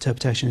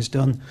interpretation is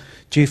done.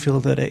 Do you feel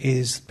that it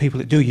is people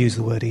that do use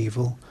the word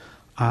evil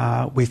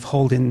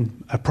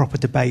withholding a proper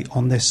debate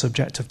on this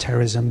subject of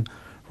terrorism,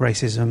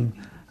 racism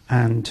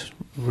and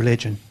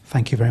religion?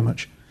 Thank you very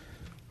much.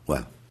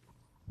 Well,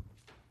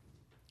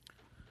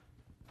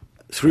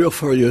 3 or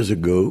 4 years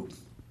ago,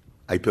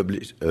 I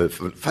published,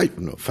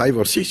 5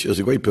 or 6 years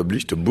ago, I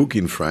published a book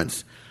in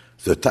France.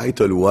 The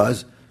title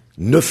was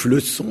 9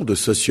 leçons de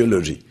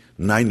sociologie,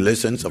 9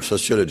 lessons of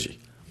sociology.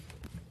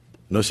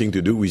 Nothing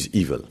to do with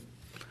evil.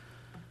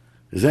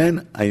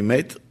 Then I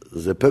met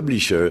the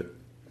publisher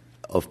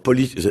of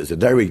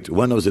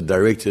one of the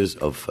directors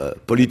of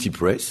Polity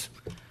Press,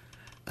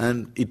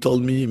 and he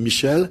told me,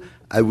 Michel,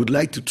 I would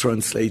like to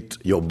translate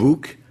your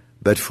book,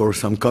 but for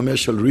some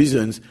commercial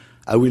reasons,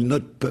 I will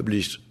not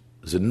publish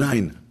the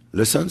 9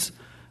 lessons.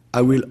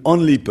 I will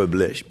only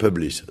publish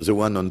the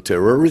one on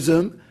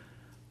terrorism,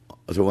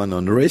 the one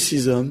on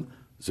racism,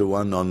 the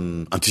one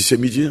on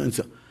anti-Semitism, and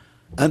so on.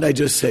 And I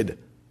just said,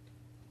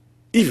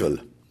 evil.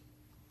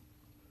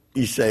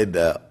 He said,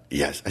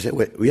 yes. I said,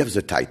 well, we have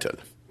the title.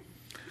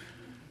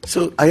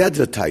 So I had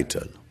the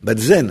title. But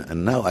then,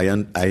 and now I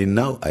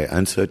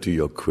answer to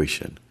your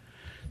question.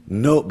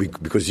 No,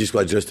 because this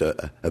was just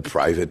a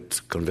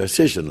private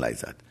conversation like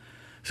that.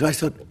 So I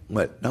thought,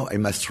 well, now I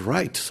must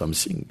write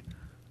something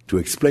to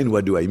explain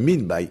what do I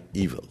mean by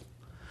evil.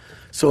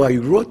 So I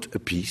wrote a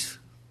piece,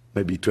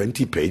 maybe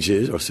 20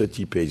 pages or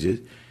 30 pages,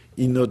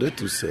 in order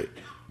to say,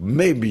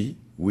 maybe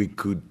we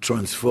could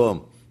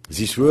transform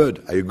this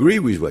word. I agree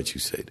with what you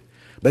said,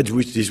 but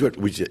this word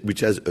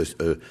which has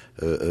a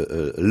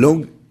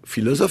long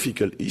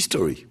philosophical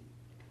history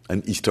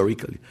and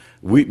historically,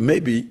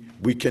 maybe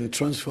we can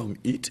transform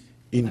it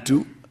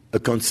into a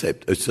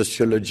concept, a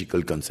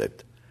sociological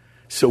concept.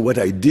 So what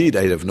I did,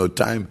 I have no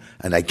time,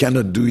 and I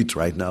cannot do it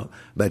right now,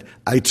 but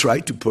I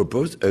tried to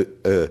propose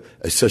a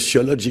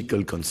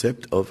sociological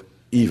concept of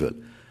evil.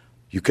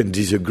 You can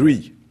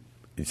disagree.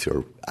 It's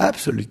your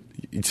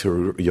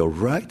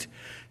right.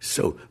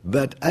 So,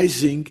 but I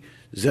think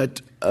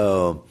that,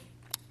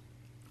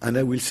 and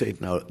I will say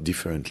it now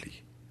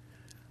differently.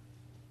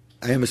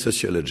 I am a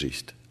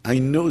sociologist. I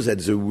know that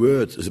the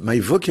words,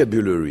 my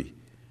vocabulary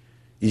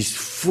is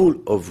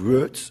full of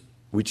words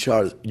which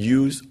are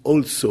used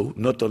also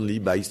not only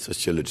by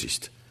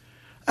sociologists.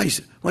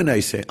 When I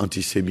say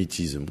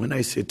anti-Semitism, when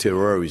I say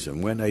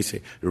terrorism, when I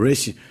say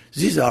racism,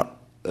 these are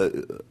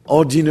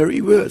ordinary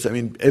words. I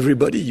mean,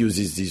 everybody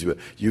uses these words.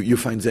 You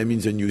find them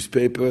in the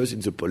newspapers, in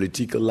the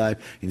political life,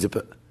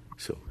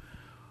 So,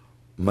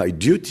 my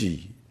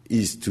duty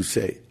is to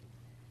say,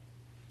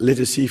 let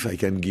us see if I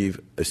can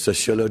give a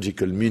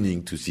sociological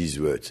meaning to these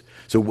words.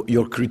 So,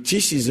 your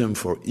criticism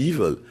for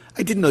evil,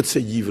 I did not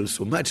say evil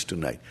so much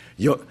tonight.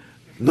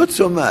 Not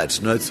so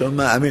much.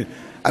 I mean,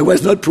 I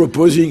was not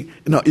proposing.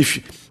 No,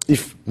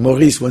 if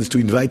Maurice wants to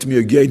invite me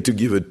again to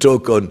give a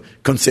talk on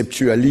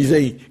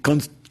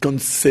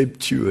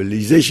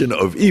conceptualization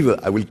of evil,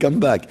 I will come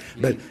back.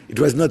 But it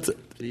was not.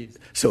 Please.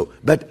 So.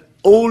 But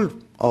all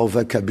our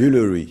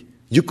vocabulary,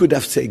 you could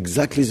have said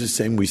exactly the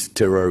same with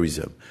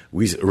terrorism,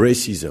 with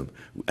racism,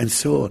 and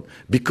so on,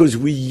 because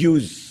we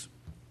use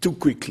too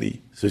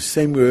quickly the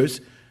same words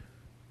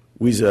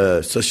with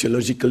a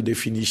sociological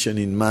definition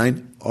in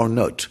mind or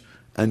not.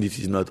 And it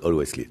is not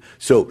always clear.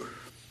 So,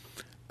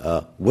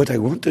 what I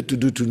wanted to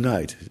do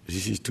tonight,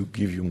 this is to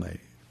give you my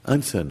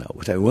answer now,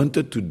 what I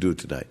wanted to do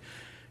tonight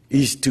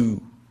is to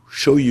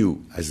show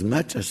you as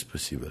much as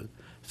possible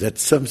that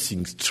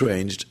something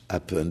strange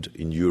happened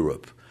in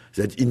Europe.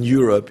 That in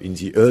Europe, in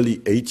the early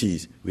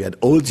 80s, we had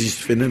all this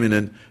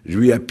phenomenon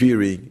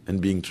reappearing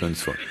and being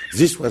transformed.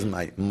 This was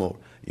my more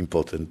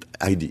important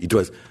idea.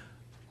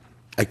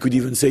 I could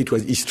even say it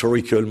was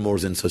historical more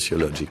than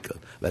sociological,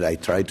 but I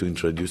tried to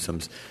introduce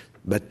some.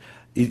 But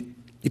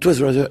it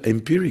was rather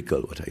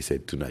empirical, what I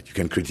said tonight. You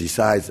can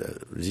criticize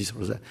this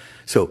or that.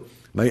 So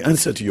my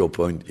answer to your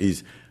point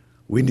is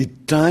we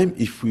need time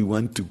if we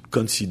want to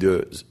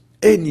consider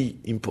any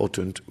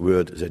important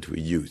word that we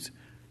use.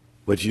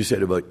 What you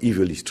said about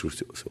evil is true.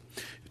 So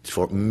it's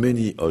for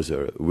many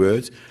other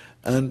words.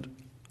 And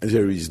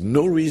there is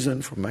no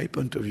reason, from my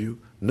point of view,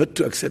 not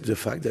to accept the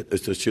fact that a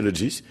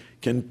sociologist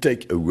can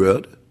take a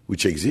word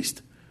which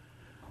exists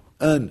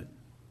and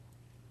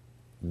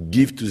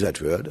give to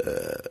that word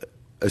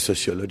a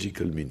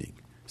sociological meaning.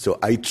 So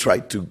I try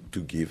to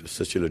give a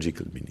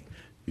sociological meaning.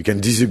 You can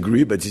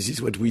disagree, but this is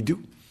what we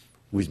do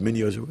with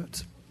many other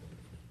words.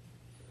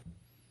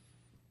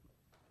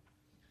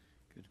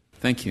 Good.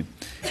 Thank you.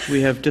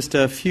 We have just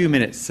a few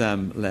minutes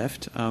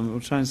left. We'll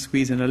try and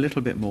squeeze in a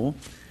little bit more.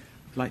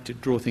 I'd like to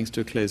draw things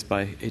to a close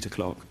by 8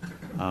 o'clock.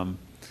 The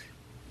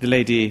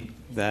lady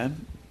there.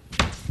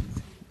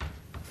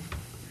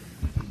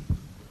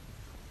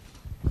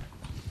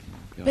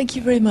 Thank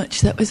you very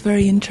much. That was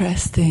very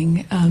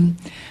interesting.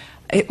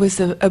 It was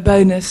a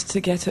bonus to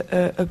get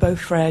a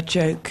Beaufrère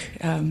joke.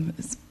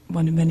 It's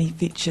one of many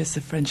features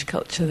of French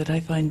culture that I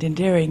find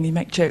endearing. You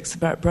make jokes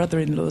about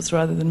brother-in-laws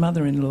rather than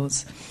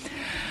mother-in-laws.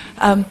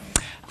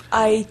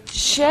 I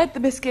shared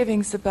the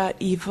misgivings about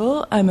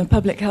evil. I'm a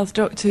public health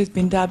doctor who's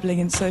been dabbling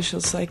in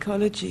social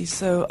psychology,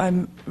 so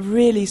I'm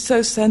really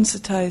so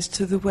sensitized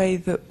to the way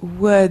that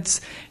words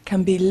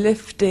can be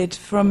lifted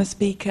from a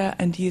speaker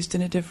and used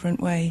in a different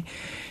way.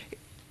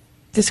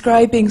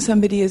 Describing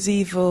somebody as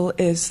evil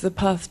is the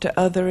path to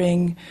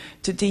othering,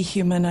 to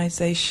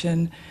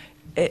dehumanization.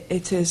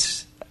 It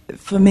is,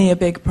 for me, a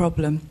big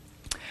problem.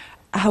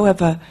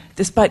 However,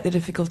 despite the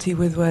difficulty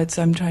with words,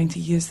 I'm trying to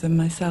use them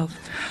myself.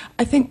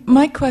 I think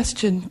my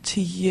question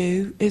to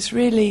you is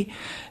really,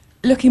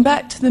 looking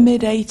back to the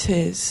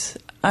mid-'80s,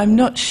 I'm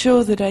not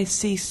sure that I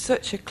see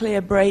such a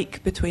clear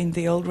break between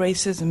the old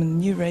racism and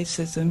new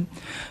racism,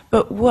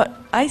 but what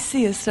I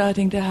see is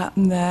starting to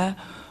happen there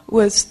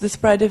was the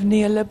spread of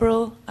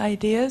neoliberal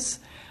ideas,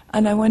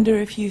 and I wonder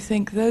if you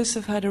think those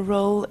have had a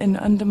role in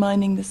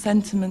undermining the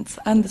sentiments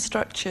and the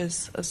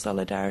structures of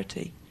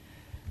solidarity.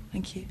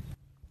 Thank you.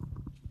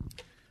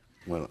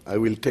 Well, I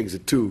will take the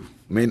two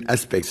main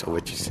aspects of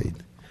what you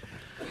said.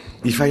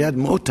 If I had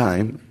more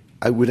time,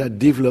 I would have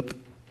developed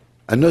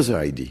another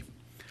idea.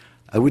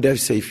 I would have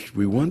said, if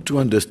we want to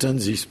understand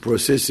these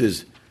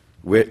processes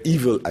where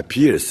evil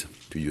appears,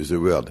 to use the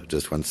word,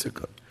 just 1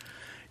 second,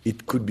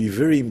 it could be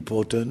very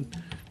important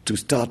to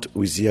start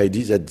with the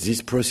idea that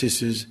these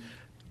processes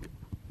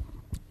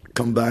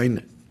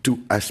combine two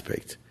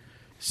aspects,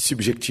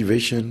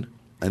 subjectivation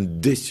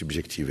and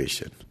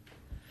desubjectivation.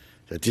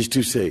 That is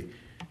to say,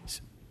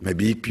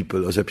 maybe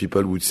other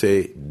people would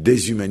say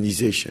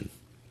deshumanization.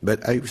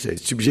 But I would say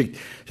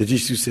that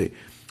is to say,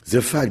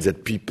 the fact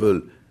that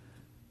people,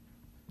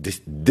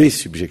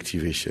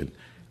 desubjectivation,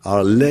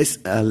 are less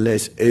and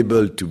less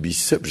able to be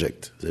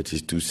subject, that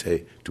is to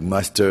say, to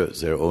master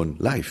their own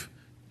life,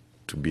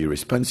 to be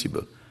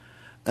responsible.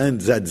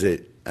 And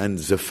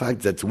the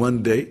fact that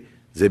one day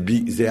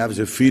they have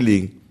the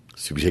feeling,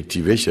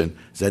 subjectivation,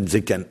 that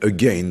they can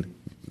again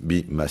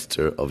be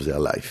master of their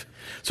life.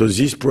 So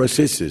these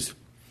processes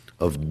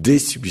of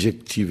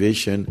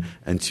desubjectivation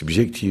and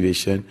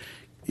subjectivation,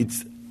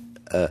 it's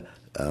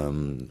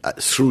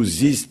through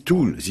this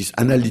tool, this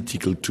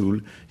analytical tool,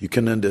 you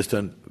can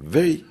understand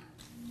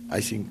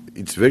I think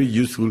it's very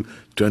useful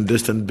to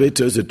understand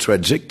better the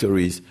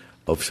trajectories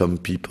of some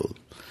people.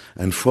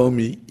 And for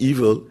me,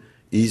 evil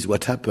is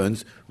what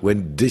happens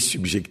when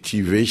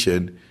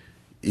desubjectivation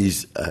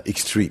is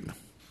extreme.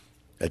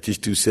 That is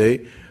to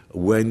say,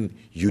 when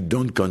you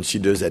don't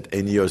consider that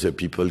any other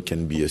people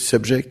can be a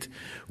subject,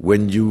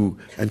 when you,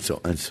 and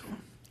so on.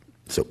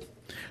 So,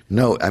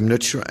 now, I'm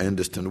not sure I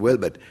understand well,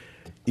 but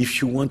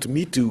if you want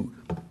me to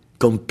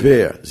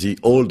compare the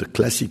old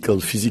classical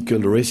physical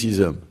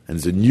racism and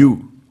the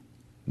new,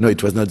 no,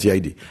 it was not the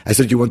idea. I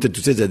thought you wanted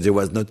to say that there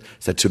was not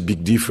such a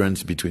big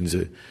difference between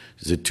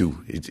the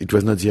two. It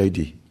was not the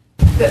idea.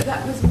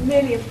 That was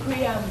merely a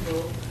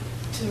preamble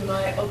to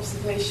my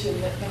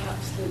observation that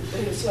perhaps the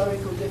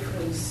historical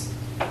difference,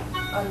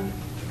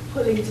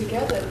 pulling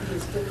together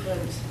these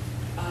different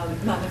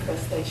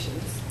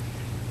manifestations,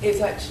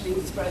 is actually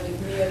the spread of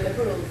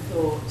neoliberal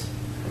thought,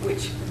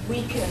 which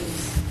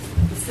weakens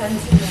the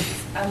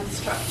sentiments and the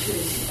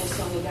structures of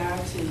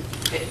solidarity.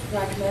 It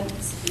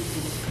fragments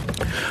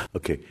people.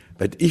 Okay,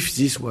 but if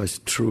this was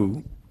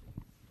true,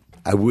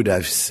 I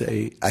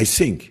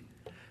think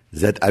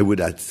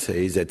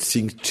that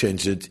things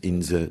changed in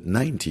the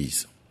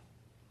 90s.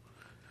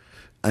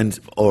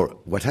 Or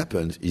what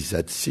happened is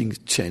that things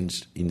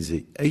changed in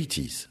the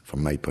 80s,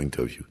 from my point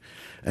of view.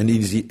 And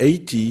in the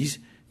 80s,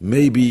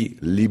 maybe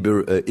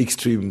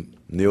extreme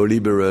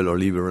neoliberal or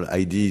liberal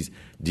ideas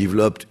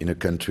developed in a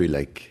country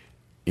like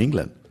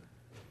England.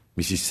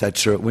 Mrs.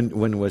 Thatcher,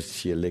 when was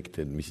she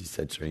elected, Mrs.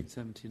 Thatcher?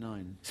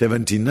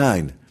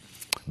 79.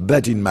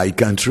 But in my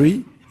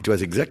country, it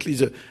was exactly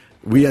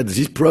we had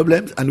these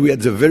problems, and we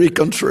had the very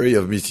contrary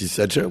of Mrs.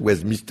 Thatcher,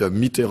 with Mr.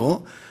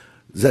 Mitterrand,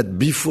 that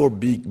before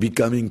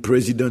becoming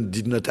president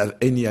did not have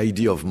any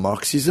idea of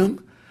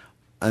Marxism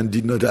and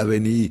did not have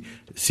any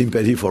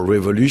sympathy for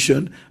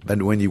revolution.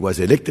 But when he was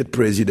elected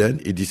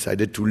president, he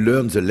decided to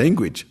learn the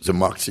language, the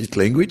Marxist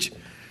language,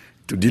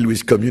 to deal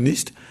with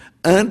communists.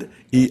 And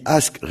he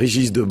asked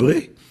Régis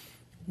Debray,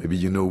 maybe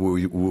you know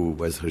who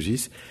was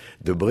Régis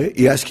Debray,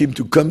 he asked him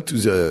to come to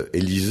the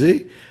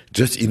Élysée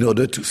just in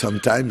order to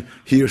sometime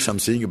hear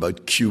something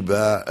about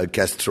Cuba,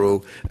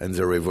 Castro, and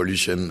the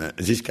revolution,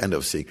 this kind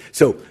of thing.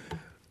 So,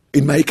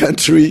 in my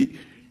country,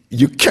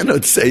 you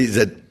cannot say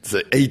that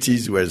the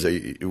 80s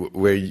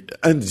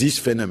and these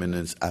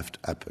phenomena have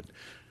happened.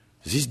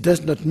 This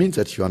does not mean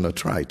that you are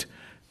not right,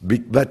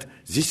 but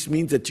this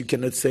means that you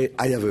cannot say,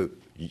 I have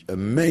a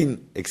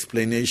main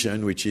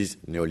explanation which is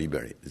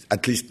neoliberal.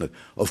 At least not.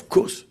 Of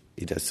course,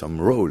 it has some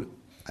role,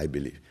 I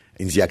believe,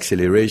 in the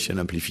acceleration,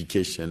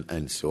 amplification,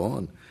 and so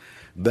on.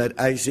 But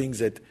I think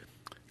that,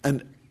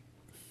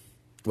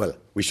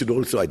 we should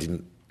also,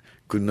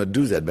 could not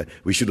do that, but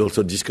we should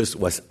also discuss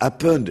what's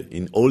happened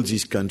in all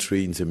these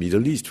countries in the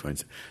Middle East, for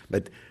instance.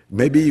 But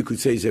maybe you could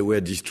say they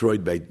were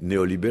destroyed by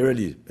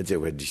neoliberalism, but they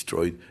were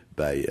destroyed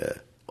by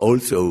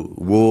also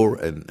war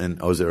and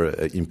other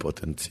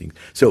important things.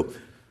 So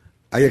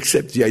I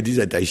accept the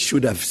idea that I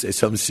should have said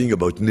something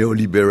about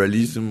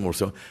neoliberalism or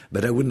so,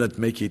 but I would not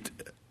make it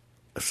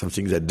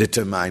something that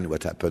determined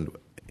what happened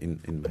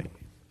in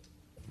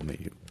my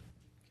view.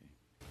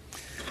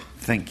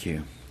 Thank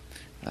you.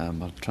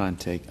 I'll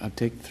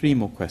take 3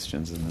 more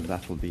questions and then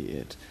that'll be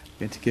it. I'm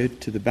going to go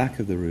to the back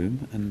of the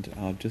room and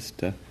I'll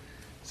just, and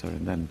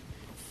then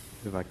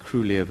if I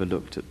cruelly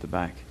overlooked at the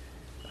back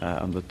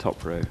on the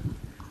top row.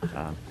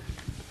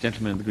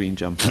 Gentleman in the green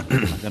jumper,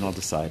 then I'll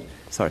decide.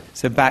 Sorry.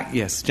 So back,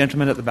 yes,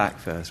 gentleman at the back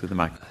first with the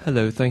mic.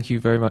 Hello, thank you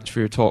very much for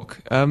your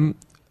talk.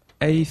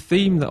 A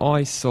theme that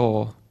I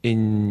saw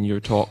in your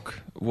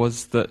talk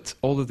was that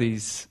all of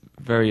these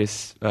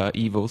various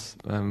evils,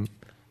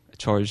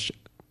 charged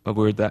a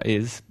word that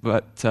is,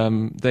 but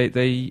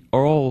they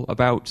are all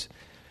about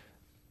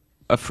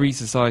a free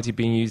society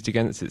being used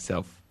against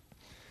itself.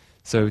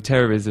 So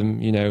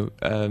terrorism,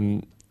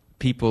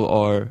 people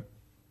are,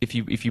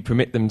 if you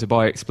permit them to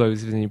buy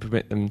explosives and you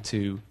permit them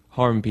to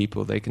harm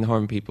people, they can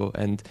harm people.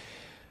 And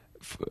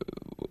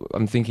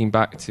I'm thinking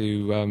back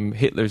to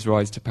Hitler's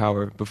rise to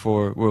power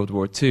before World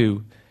War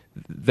II.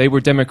 They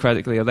were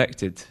democratically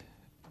elected,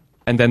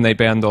 and then they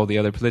banned all the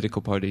other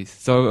political parties.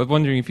 So I was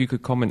wondering if you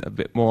could comment a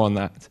bit more on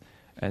that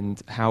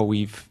and how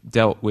we've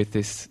dealt with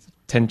this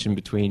tension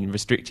between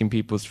restricting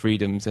people's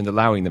freedoms and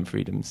allowing them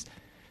freedoms,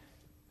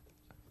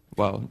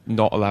 while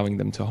not allowing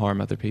them to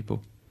harm other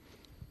people.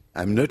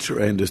 I'm not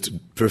sure I understood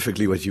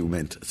perfectly what you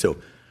meant. So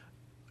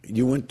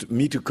you want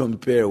me to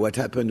compare what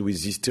happened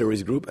with this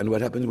terrorist group and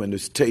what happened when the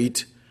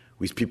state,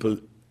 with people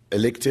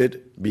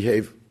elected,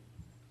 behave?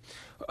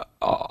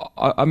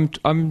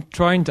 I'm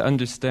trying to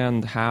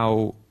understand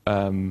how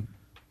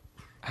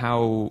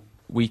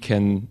we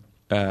can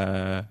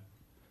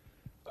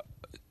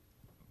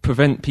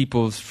prevent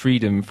people's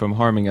freedom from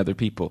harming other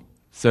people.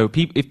 So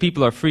if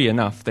people are free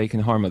enough, they can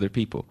harm other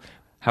people.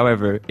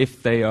 However,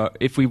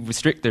 if we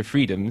restrict their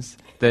freedoms,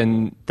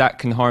 then that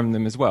can harm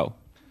them as well.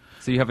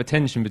 So you have a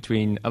tension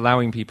between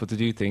allowing people to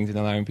do things and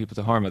allowing people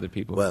to harm other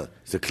people. Well,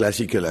 the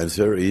classical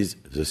answer is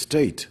the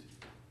state.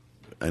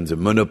 And the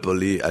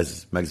monopoly,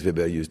 as Max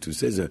Weber used to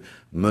say, the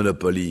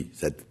monopoly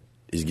that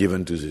is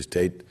given to the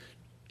state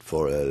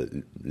for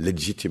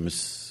legitimate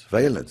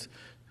violence,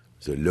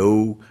 the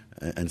law,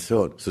 and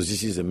so on. So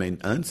this is the main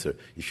answer.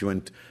 If you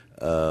want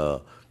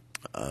to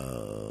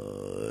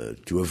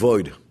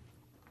avoid,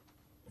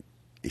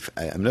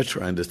 I'm not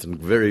sure I understand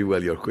very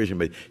well your question,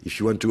 but if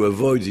you want to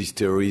avoid this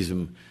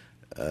terrorism,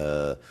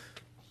 the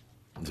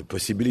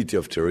possibility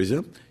of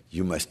terrorism,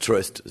 you must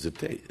trust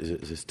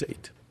the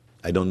state.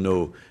 I don't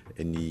know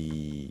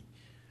any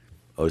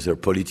other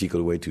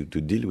political way to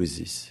deal with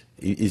this.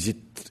 Is it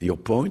your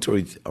point,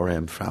 or I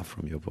am far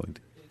from your point?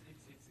 It's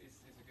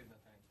a good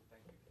enough answer.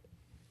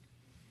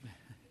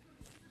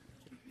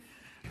 Thank you.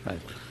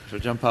 Right. Shall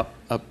I jump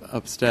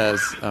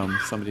upstairs?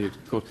 Somebody had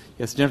caught.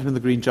 Yes, the gentleman in the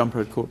green jumper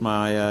had caught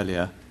my eye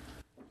earlier.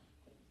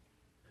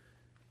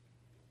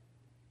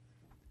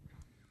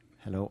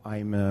 Hello,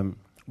 I'm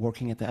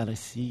working at the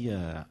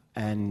LSE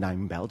and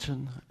I'm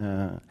Belgian.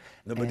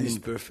 Nobody's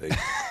perfect.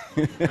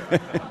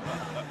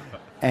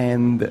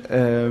 And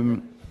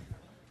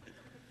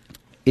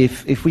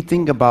if we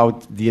think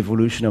about the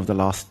evolution of the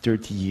last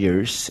 30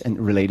 years and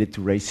related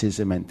to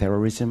racism and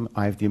terrorism,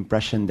 I have the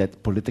impression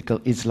that political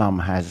Islam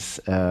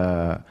has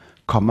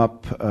come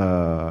up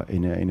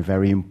in a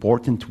very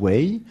important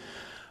way.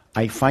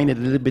 I find it a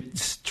little bit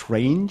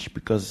strange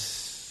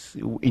because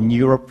in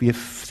Europe we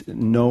have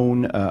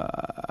known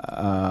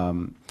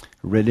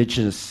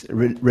religion.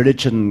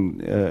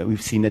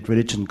 We've seen that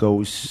religion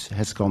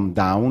has gone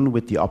down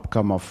with the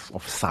upcome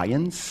of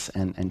science,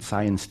 and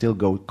science still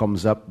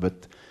comes up,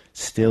 but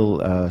still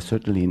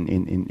certainly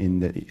in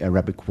the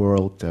Arabic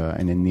world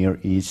and in Near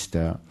East,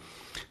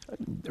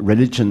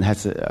 religion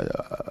has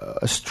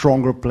a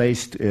stronger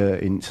place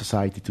in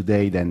society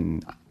today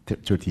than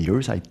 30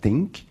 years, I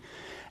think.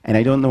 And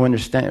I don't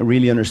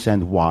really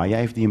understand why.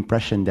 I have the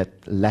impression that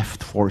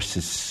left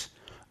forces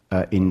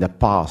in the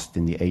past,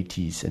 in the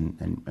 80s,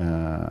 and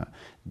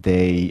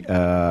they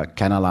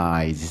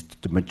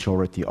canalized the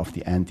majority of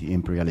the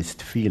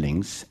anti-imperialist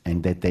feelings,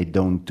 and that they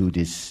don't do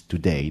this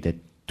today. That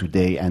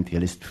today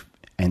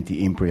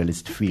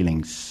anti-imperialist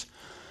feelings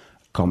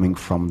coming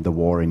from the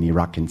war in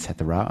Iraq,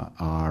 etc.,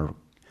 are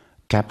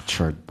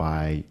captured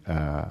by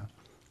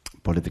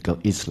political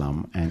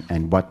Islam, and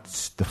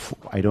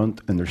I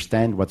don't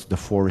understand what's the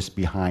force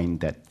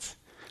behind that,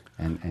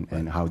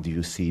 and how do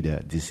you see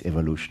this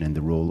evolution and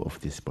the role of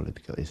this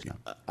political Islam?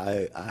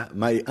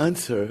 My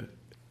answer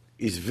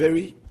is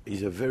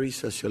a very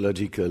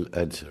sociological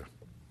answer.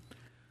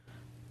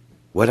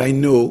 What I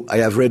know, I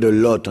have read a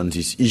lot on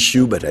this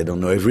issue, but I don't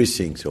know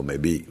everything, so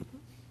maybe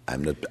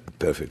I'm not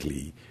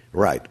perfectly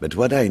right. But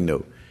what I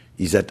know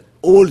is that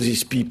all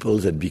these people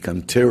that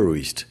become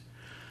terrorists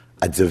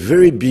at the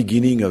very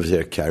beginning of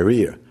their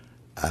career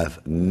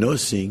have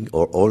nothing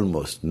or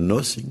almost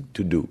nothing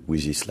to do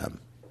with Islam.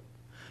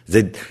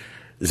 A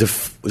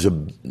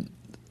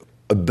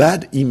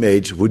bad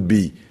image would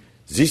be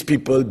these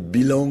people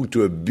belong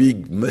to a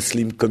big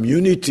Muslim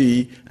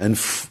community, and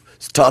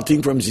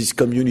starting from this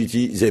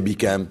community, they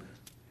became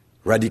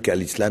radical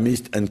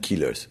Islamists and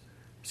killers.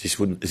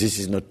 This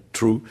is not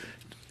true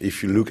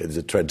if you look at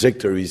the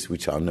trajectories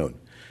which are known.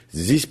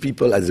 These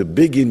people at the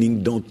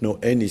beginning don't know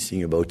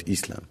anything about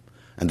Islam.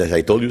 And as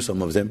I told you,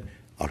 some of them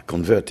are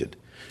converted.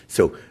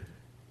 So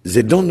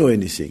they don't know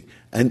anything.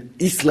 And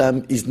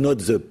Islam is not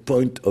the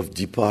point of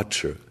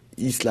departure.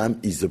 Islam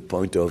is the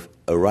point of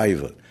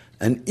arrival.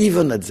 And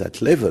even at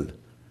that level,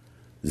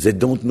 they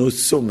don't know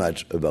so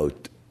much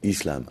about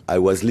Islam. I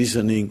was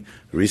listening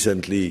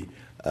recently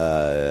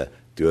to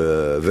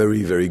a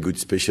very, very good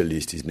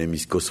specialist. His name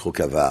is Khosrow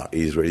Kavar.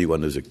 He is really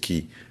one of the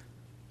key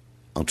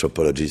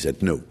anthropologists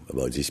that know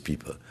about these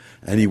people.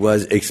 And he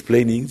was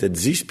explaining that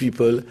these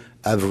people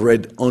have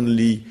read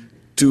only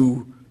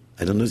 2,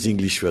 I don't know the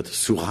English word,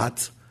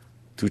 surat,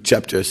 2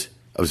 chapters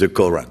of the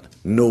Quran.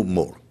 No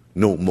more.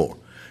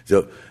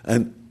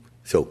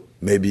 So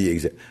maybe,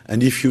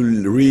 and if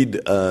you read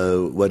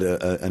what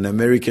an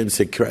American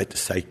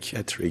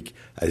psychiatric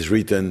has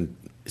written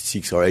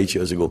 6 or 8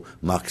 years ago,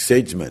 Mark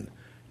Seidman,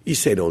 he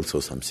said also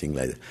something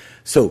like that.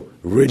 So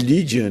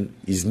religion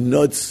is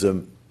not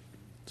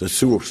the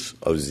source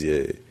of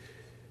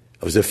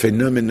the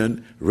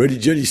phenomenon.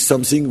 Religion is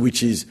something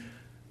which is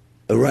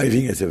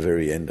arriving at the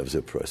very end of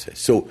the process.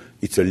 So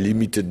it's a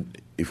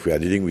limited, if we are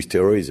dealing with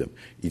terrorism,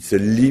 it's a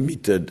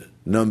limited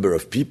number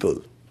of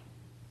people.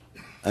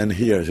 And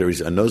here there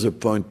is another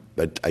point,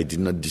 but I did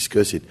not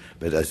discuss it,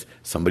 but as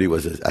somebody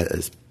was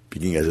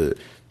speaking as a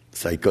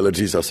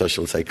psychologist or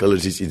social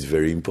psychologist, it's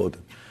very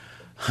important.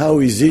 How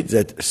is it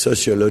that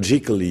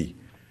sociologically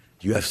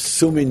you have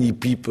so many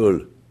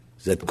people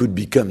that could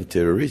become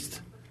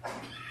terrorists,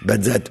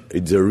 but that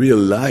in the real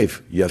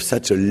life you have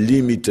such a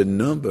limited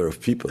number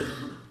of people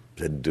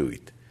that do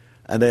it?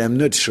 And I am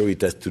not sure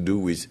it has to do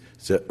with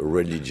the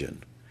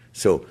religion.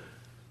 So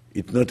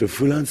it's not a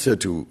full answer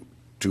to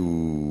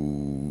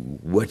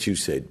what you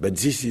said, but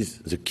this is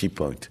the key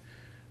point.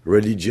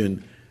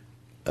 Religion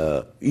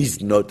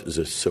is not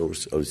the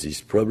source of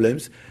these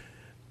problems.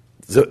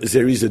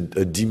 There is a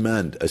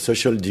demand, a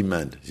social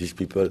demand. These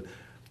people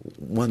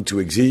want to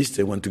exist,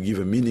 they want to give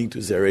a meaning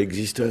to their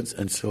existence,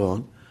 and so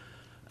on.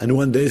 And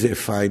one day they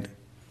find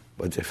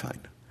what they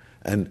find.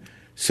 And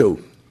so,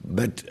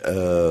 but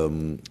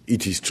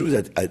it is true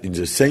that at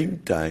the same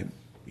time,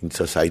 in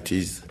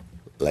societies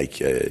like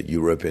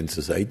European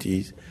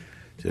societies,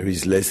 there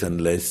is less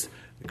and less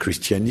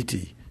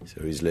Christianity.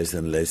 There is less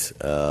and less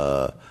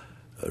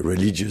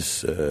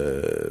religious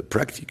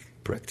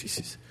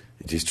practices.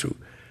 It is true.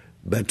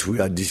 But we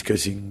are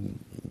discussing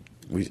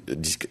with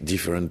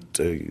different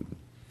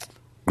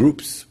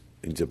groups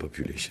in the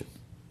population.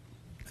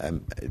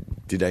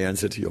 Did I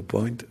answer to your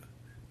point?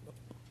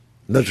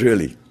 Not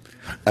really.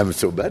 I'm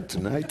so bad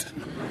tonight.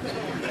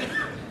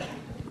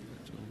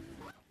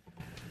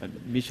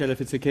 Michel,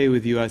 if it's okay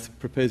with you, I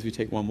propose we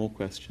take one more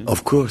question.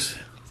 Of course.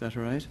 Is that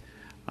all right?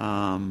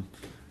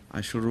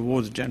 I shall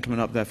reward the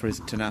gentleman up there for his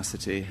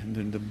tenacity and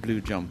in the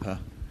blue jumper.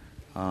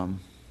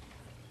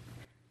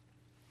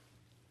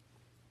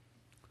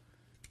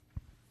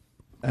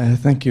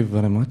 Thank you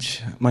very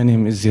much. My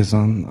name is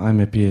Yazan. I'm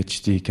a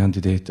PhD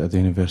candidate at the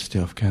University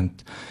of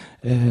Kent.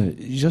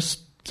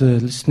 Just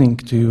listening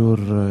to your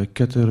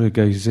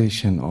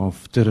categorization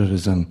of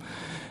terrorism,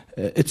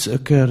 it's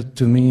occurred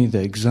to me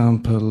the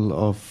example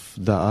of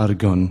the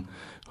Argonne,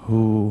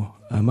 who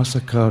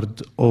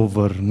massacred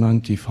over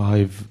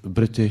 95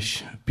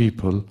 British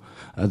people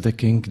at the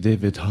King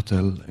David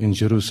Hotel in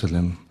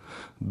Jerusalem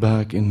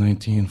back in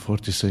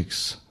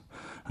 1946.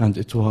 And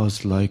it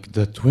was like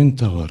the Twin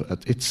Tower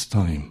at its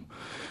time.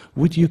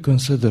 Would you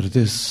consider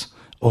this,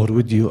 or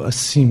would you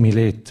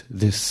assimilate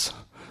this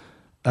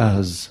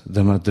as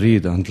the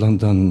Madrid and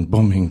London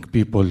bombing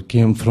people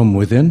came from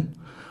within?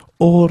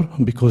 Or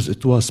because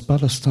it was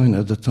Palestine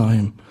at the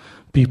time,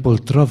 people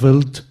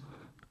traveled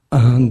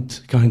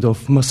and kind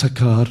of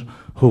massacre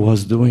who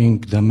was doing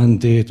the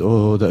mandate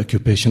or the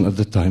occupation at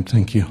the time?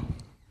 Thank you.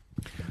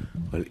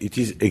 Well, it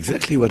is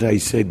exactly what I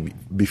said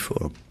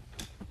before.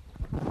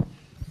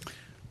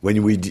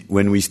 When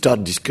we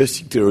start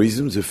discussing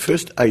terrorism, the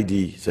first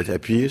idea that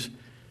appears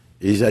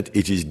is that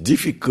it is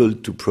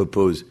difficult to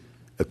propose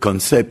a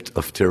concept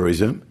of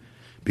terrorism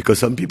because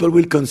some people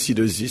will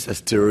consider this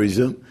as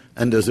terrorism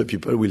and other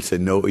people will say,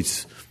 no,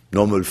 it's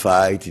normal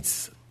fight,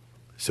 it's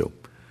so.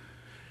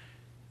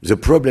 The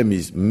problem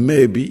is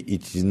maybe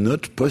it is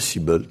not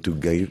possible to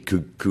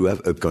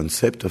have a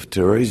concept of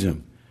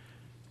terrorism.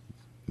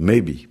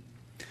 Maybe.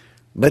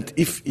 But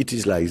if it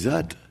is like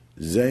that,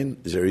 then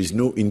there is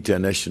no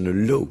international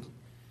law.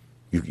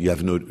 You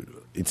have no.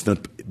 It's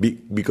not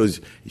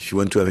because if you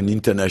want to have an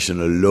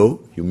international law,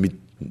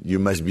 you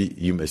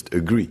must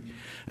agree.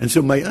 And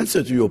so my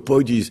answer to your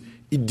point is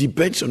it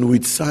depends on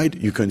which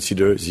side you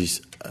consider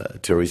this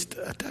terrorist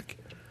attack.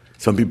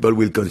 Some people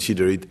will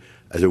consider it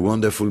as a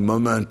wonderful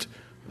moment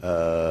in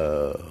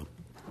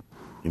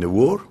a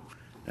war,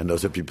 and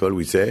other people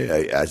will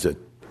say as a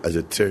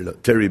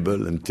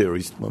terrible and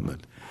terrorist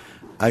moment.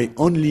 I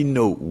only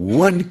know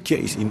one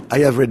case. I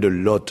have read a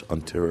lot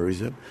on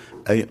terrorism,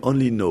 I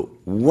only know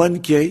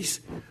one case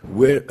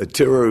where a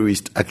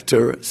terrorist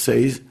actor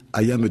says,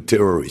 I am a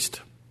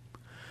terrorist.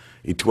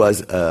 It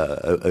was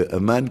a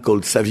man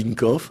called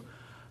Savinkov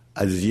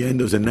at the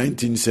end of the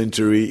 19th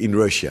century in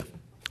Russia.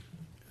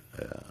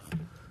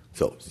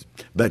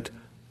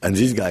 And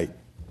this guy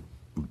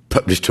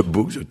published a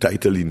book. The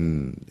title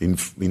in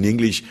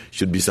English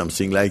should be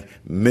something like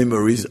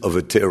Memories of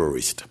a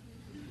Terrorist.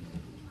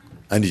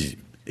 And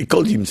he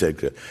called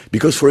himself,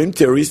 because for him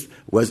terrorist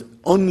was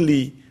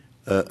only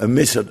a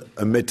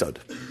method,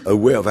 a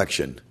way of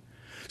action.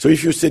 So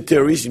if you say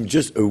terrorism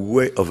just a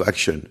way of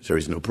action, there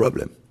is no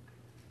problem.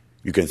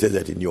 You can say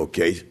that in your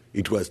case,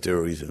 it was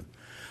terrorism.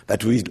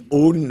 But we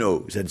all know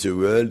that the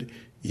world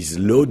is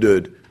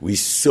loaded with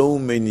so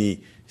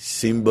many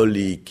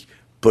symbolic,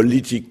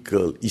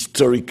 political,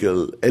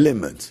 historical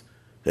elements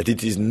that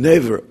it is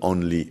never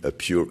only a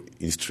pure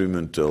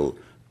instrumental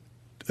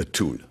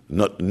tool,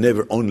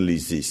 never only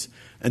this.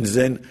 And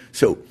then,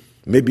 so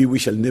maybe we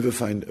shall never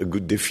find a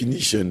good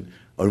definition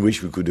on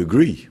which we could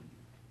agree,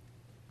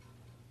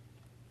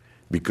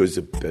 because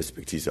the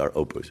perspectives are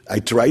opposite. I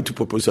tried to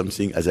propose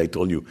something, as I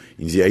told you,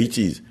 in the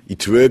 80s.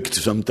 It worked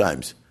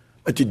sometimes,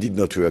 but it did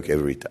not work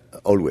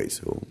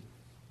always. So.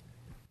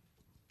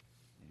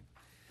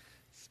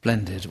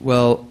 Splendid.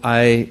 Well,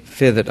 I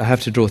fear that I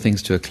have to draw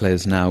things to a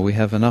close now. We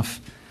have enough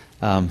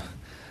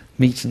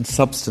meat and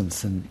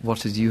substance in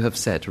what you have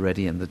said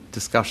already and the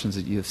discussions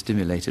that you have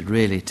stimulated,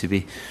 really, to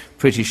be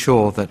pretty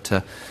sure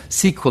that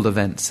sequel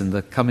events in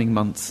the coming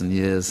months and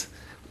years,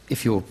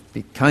 if you'll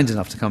be kind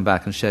enough to come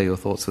back and share your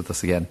thoughts with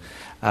us again,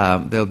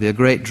 there'll be a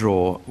great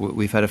draw.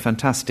 We've had a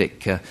fantastic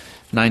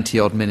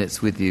 90-odd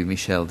minutes with you,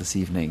 Michel, this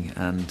evening,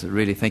 and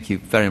really thank you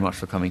very much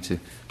for coming to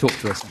talk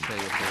to us and share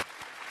your thoughts.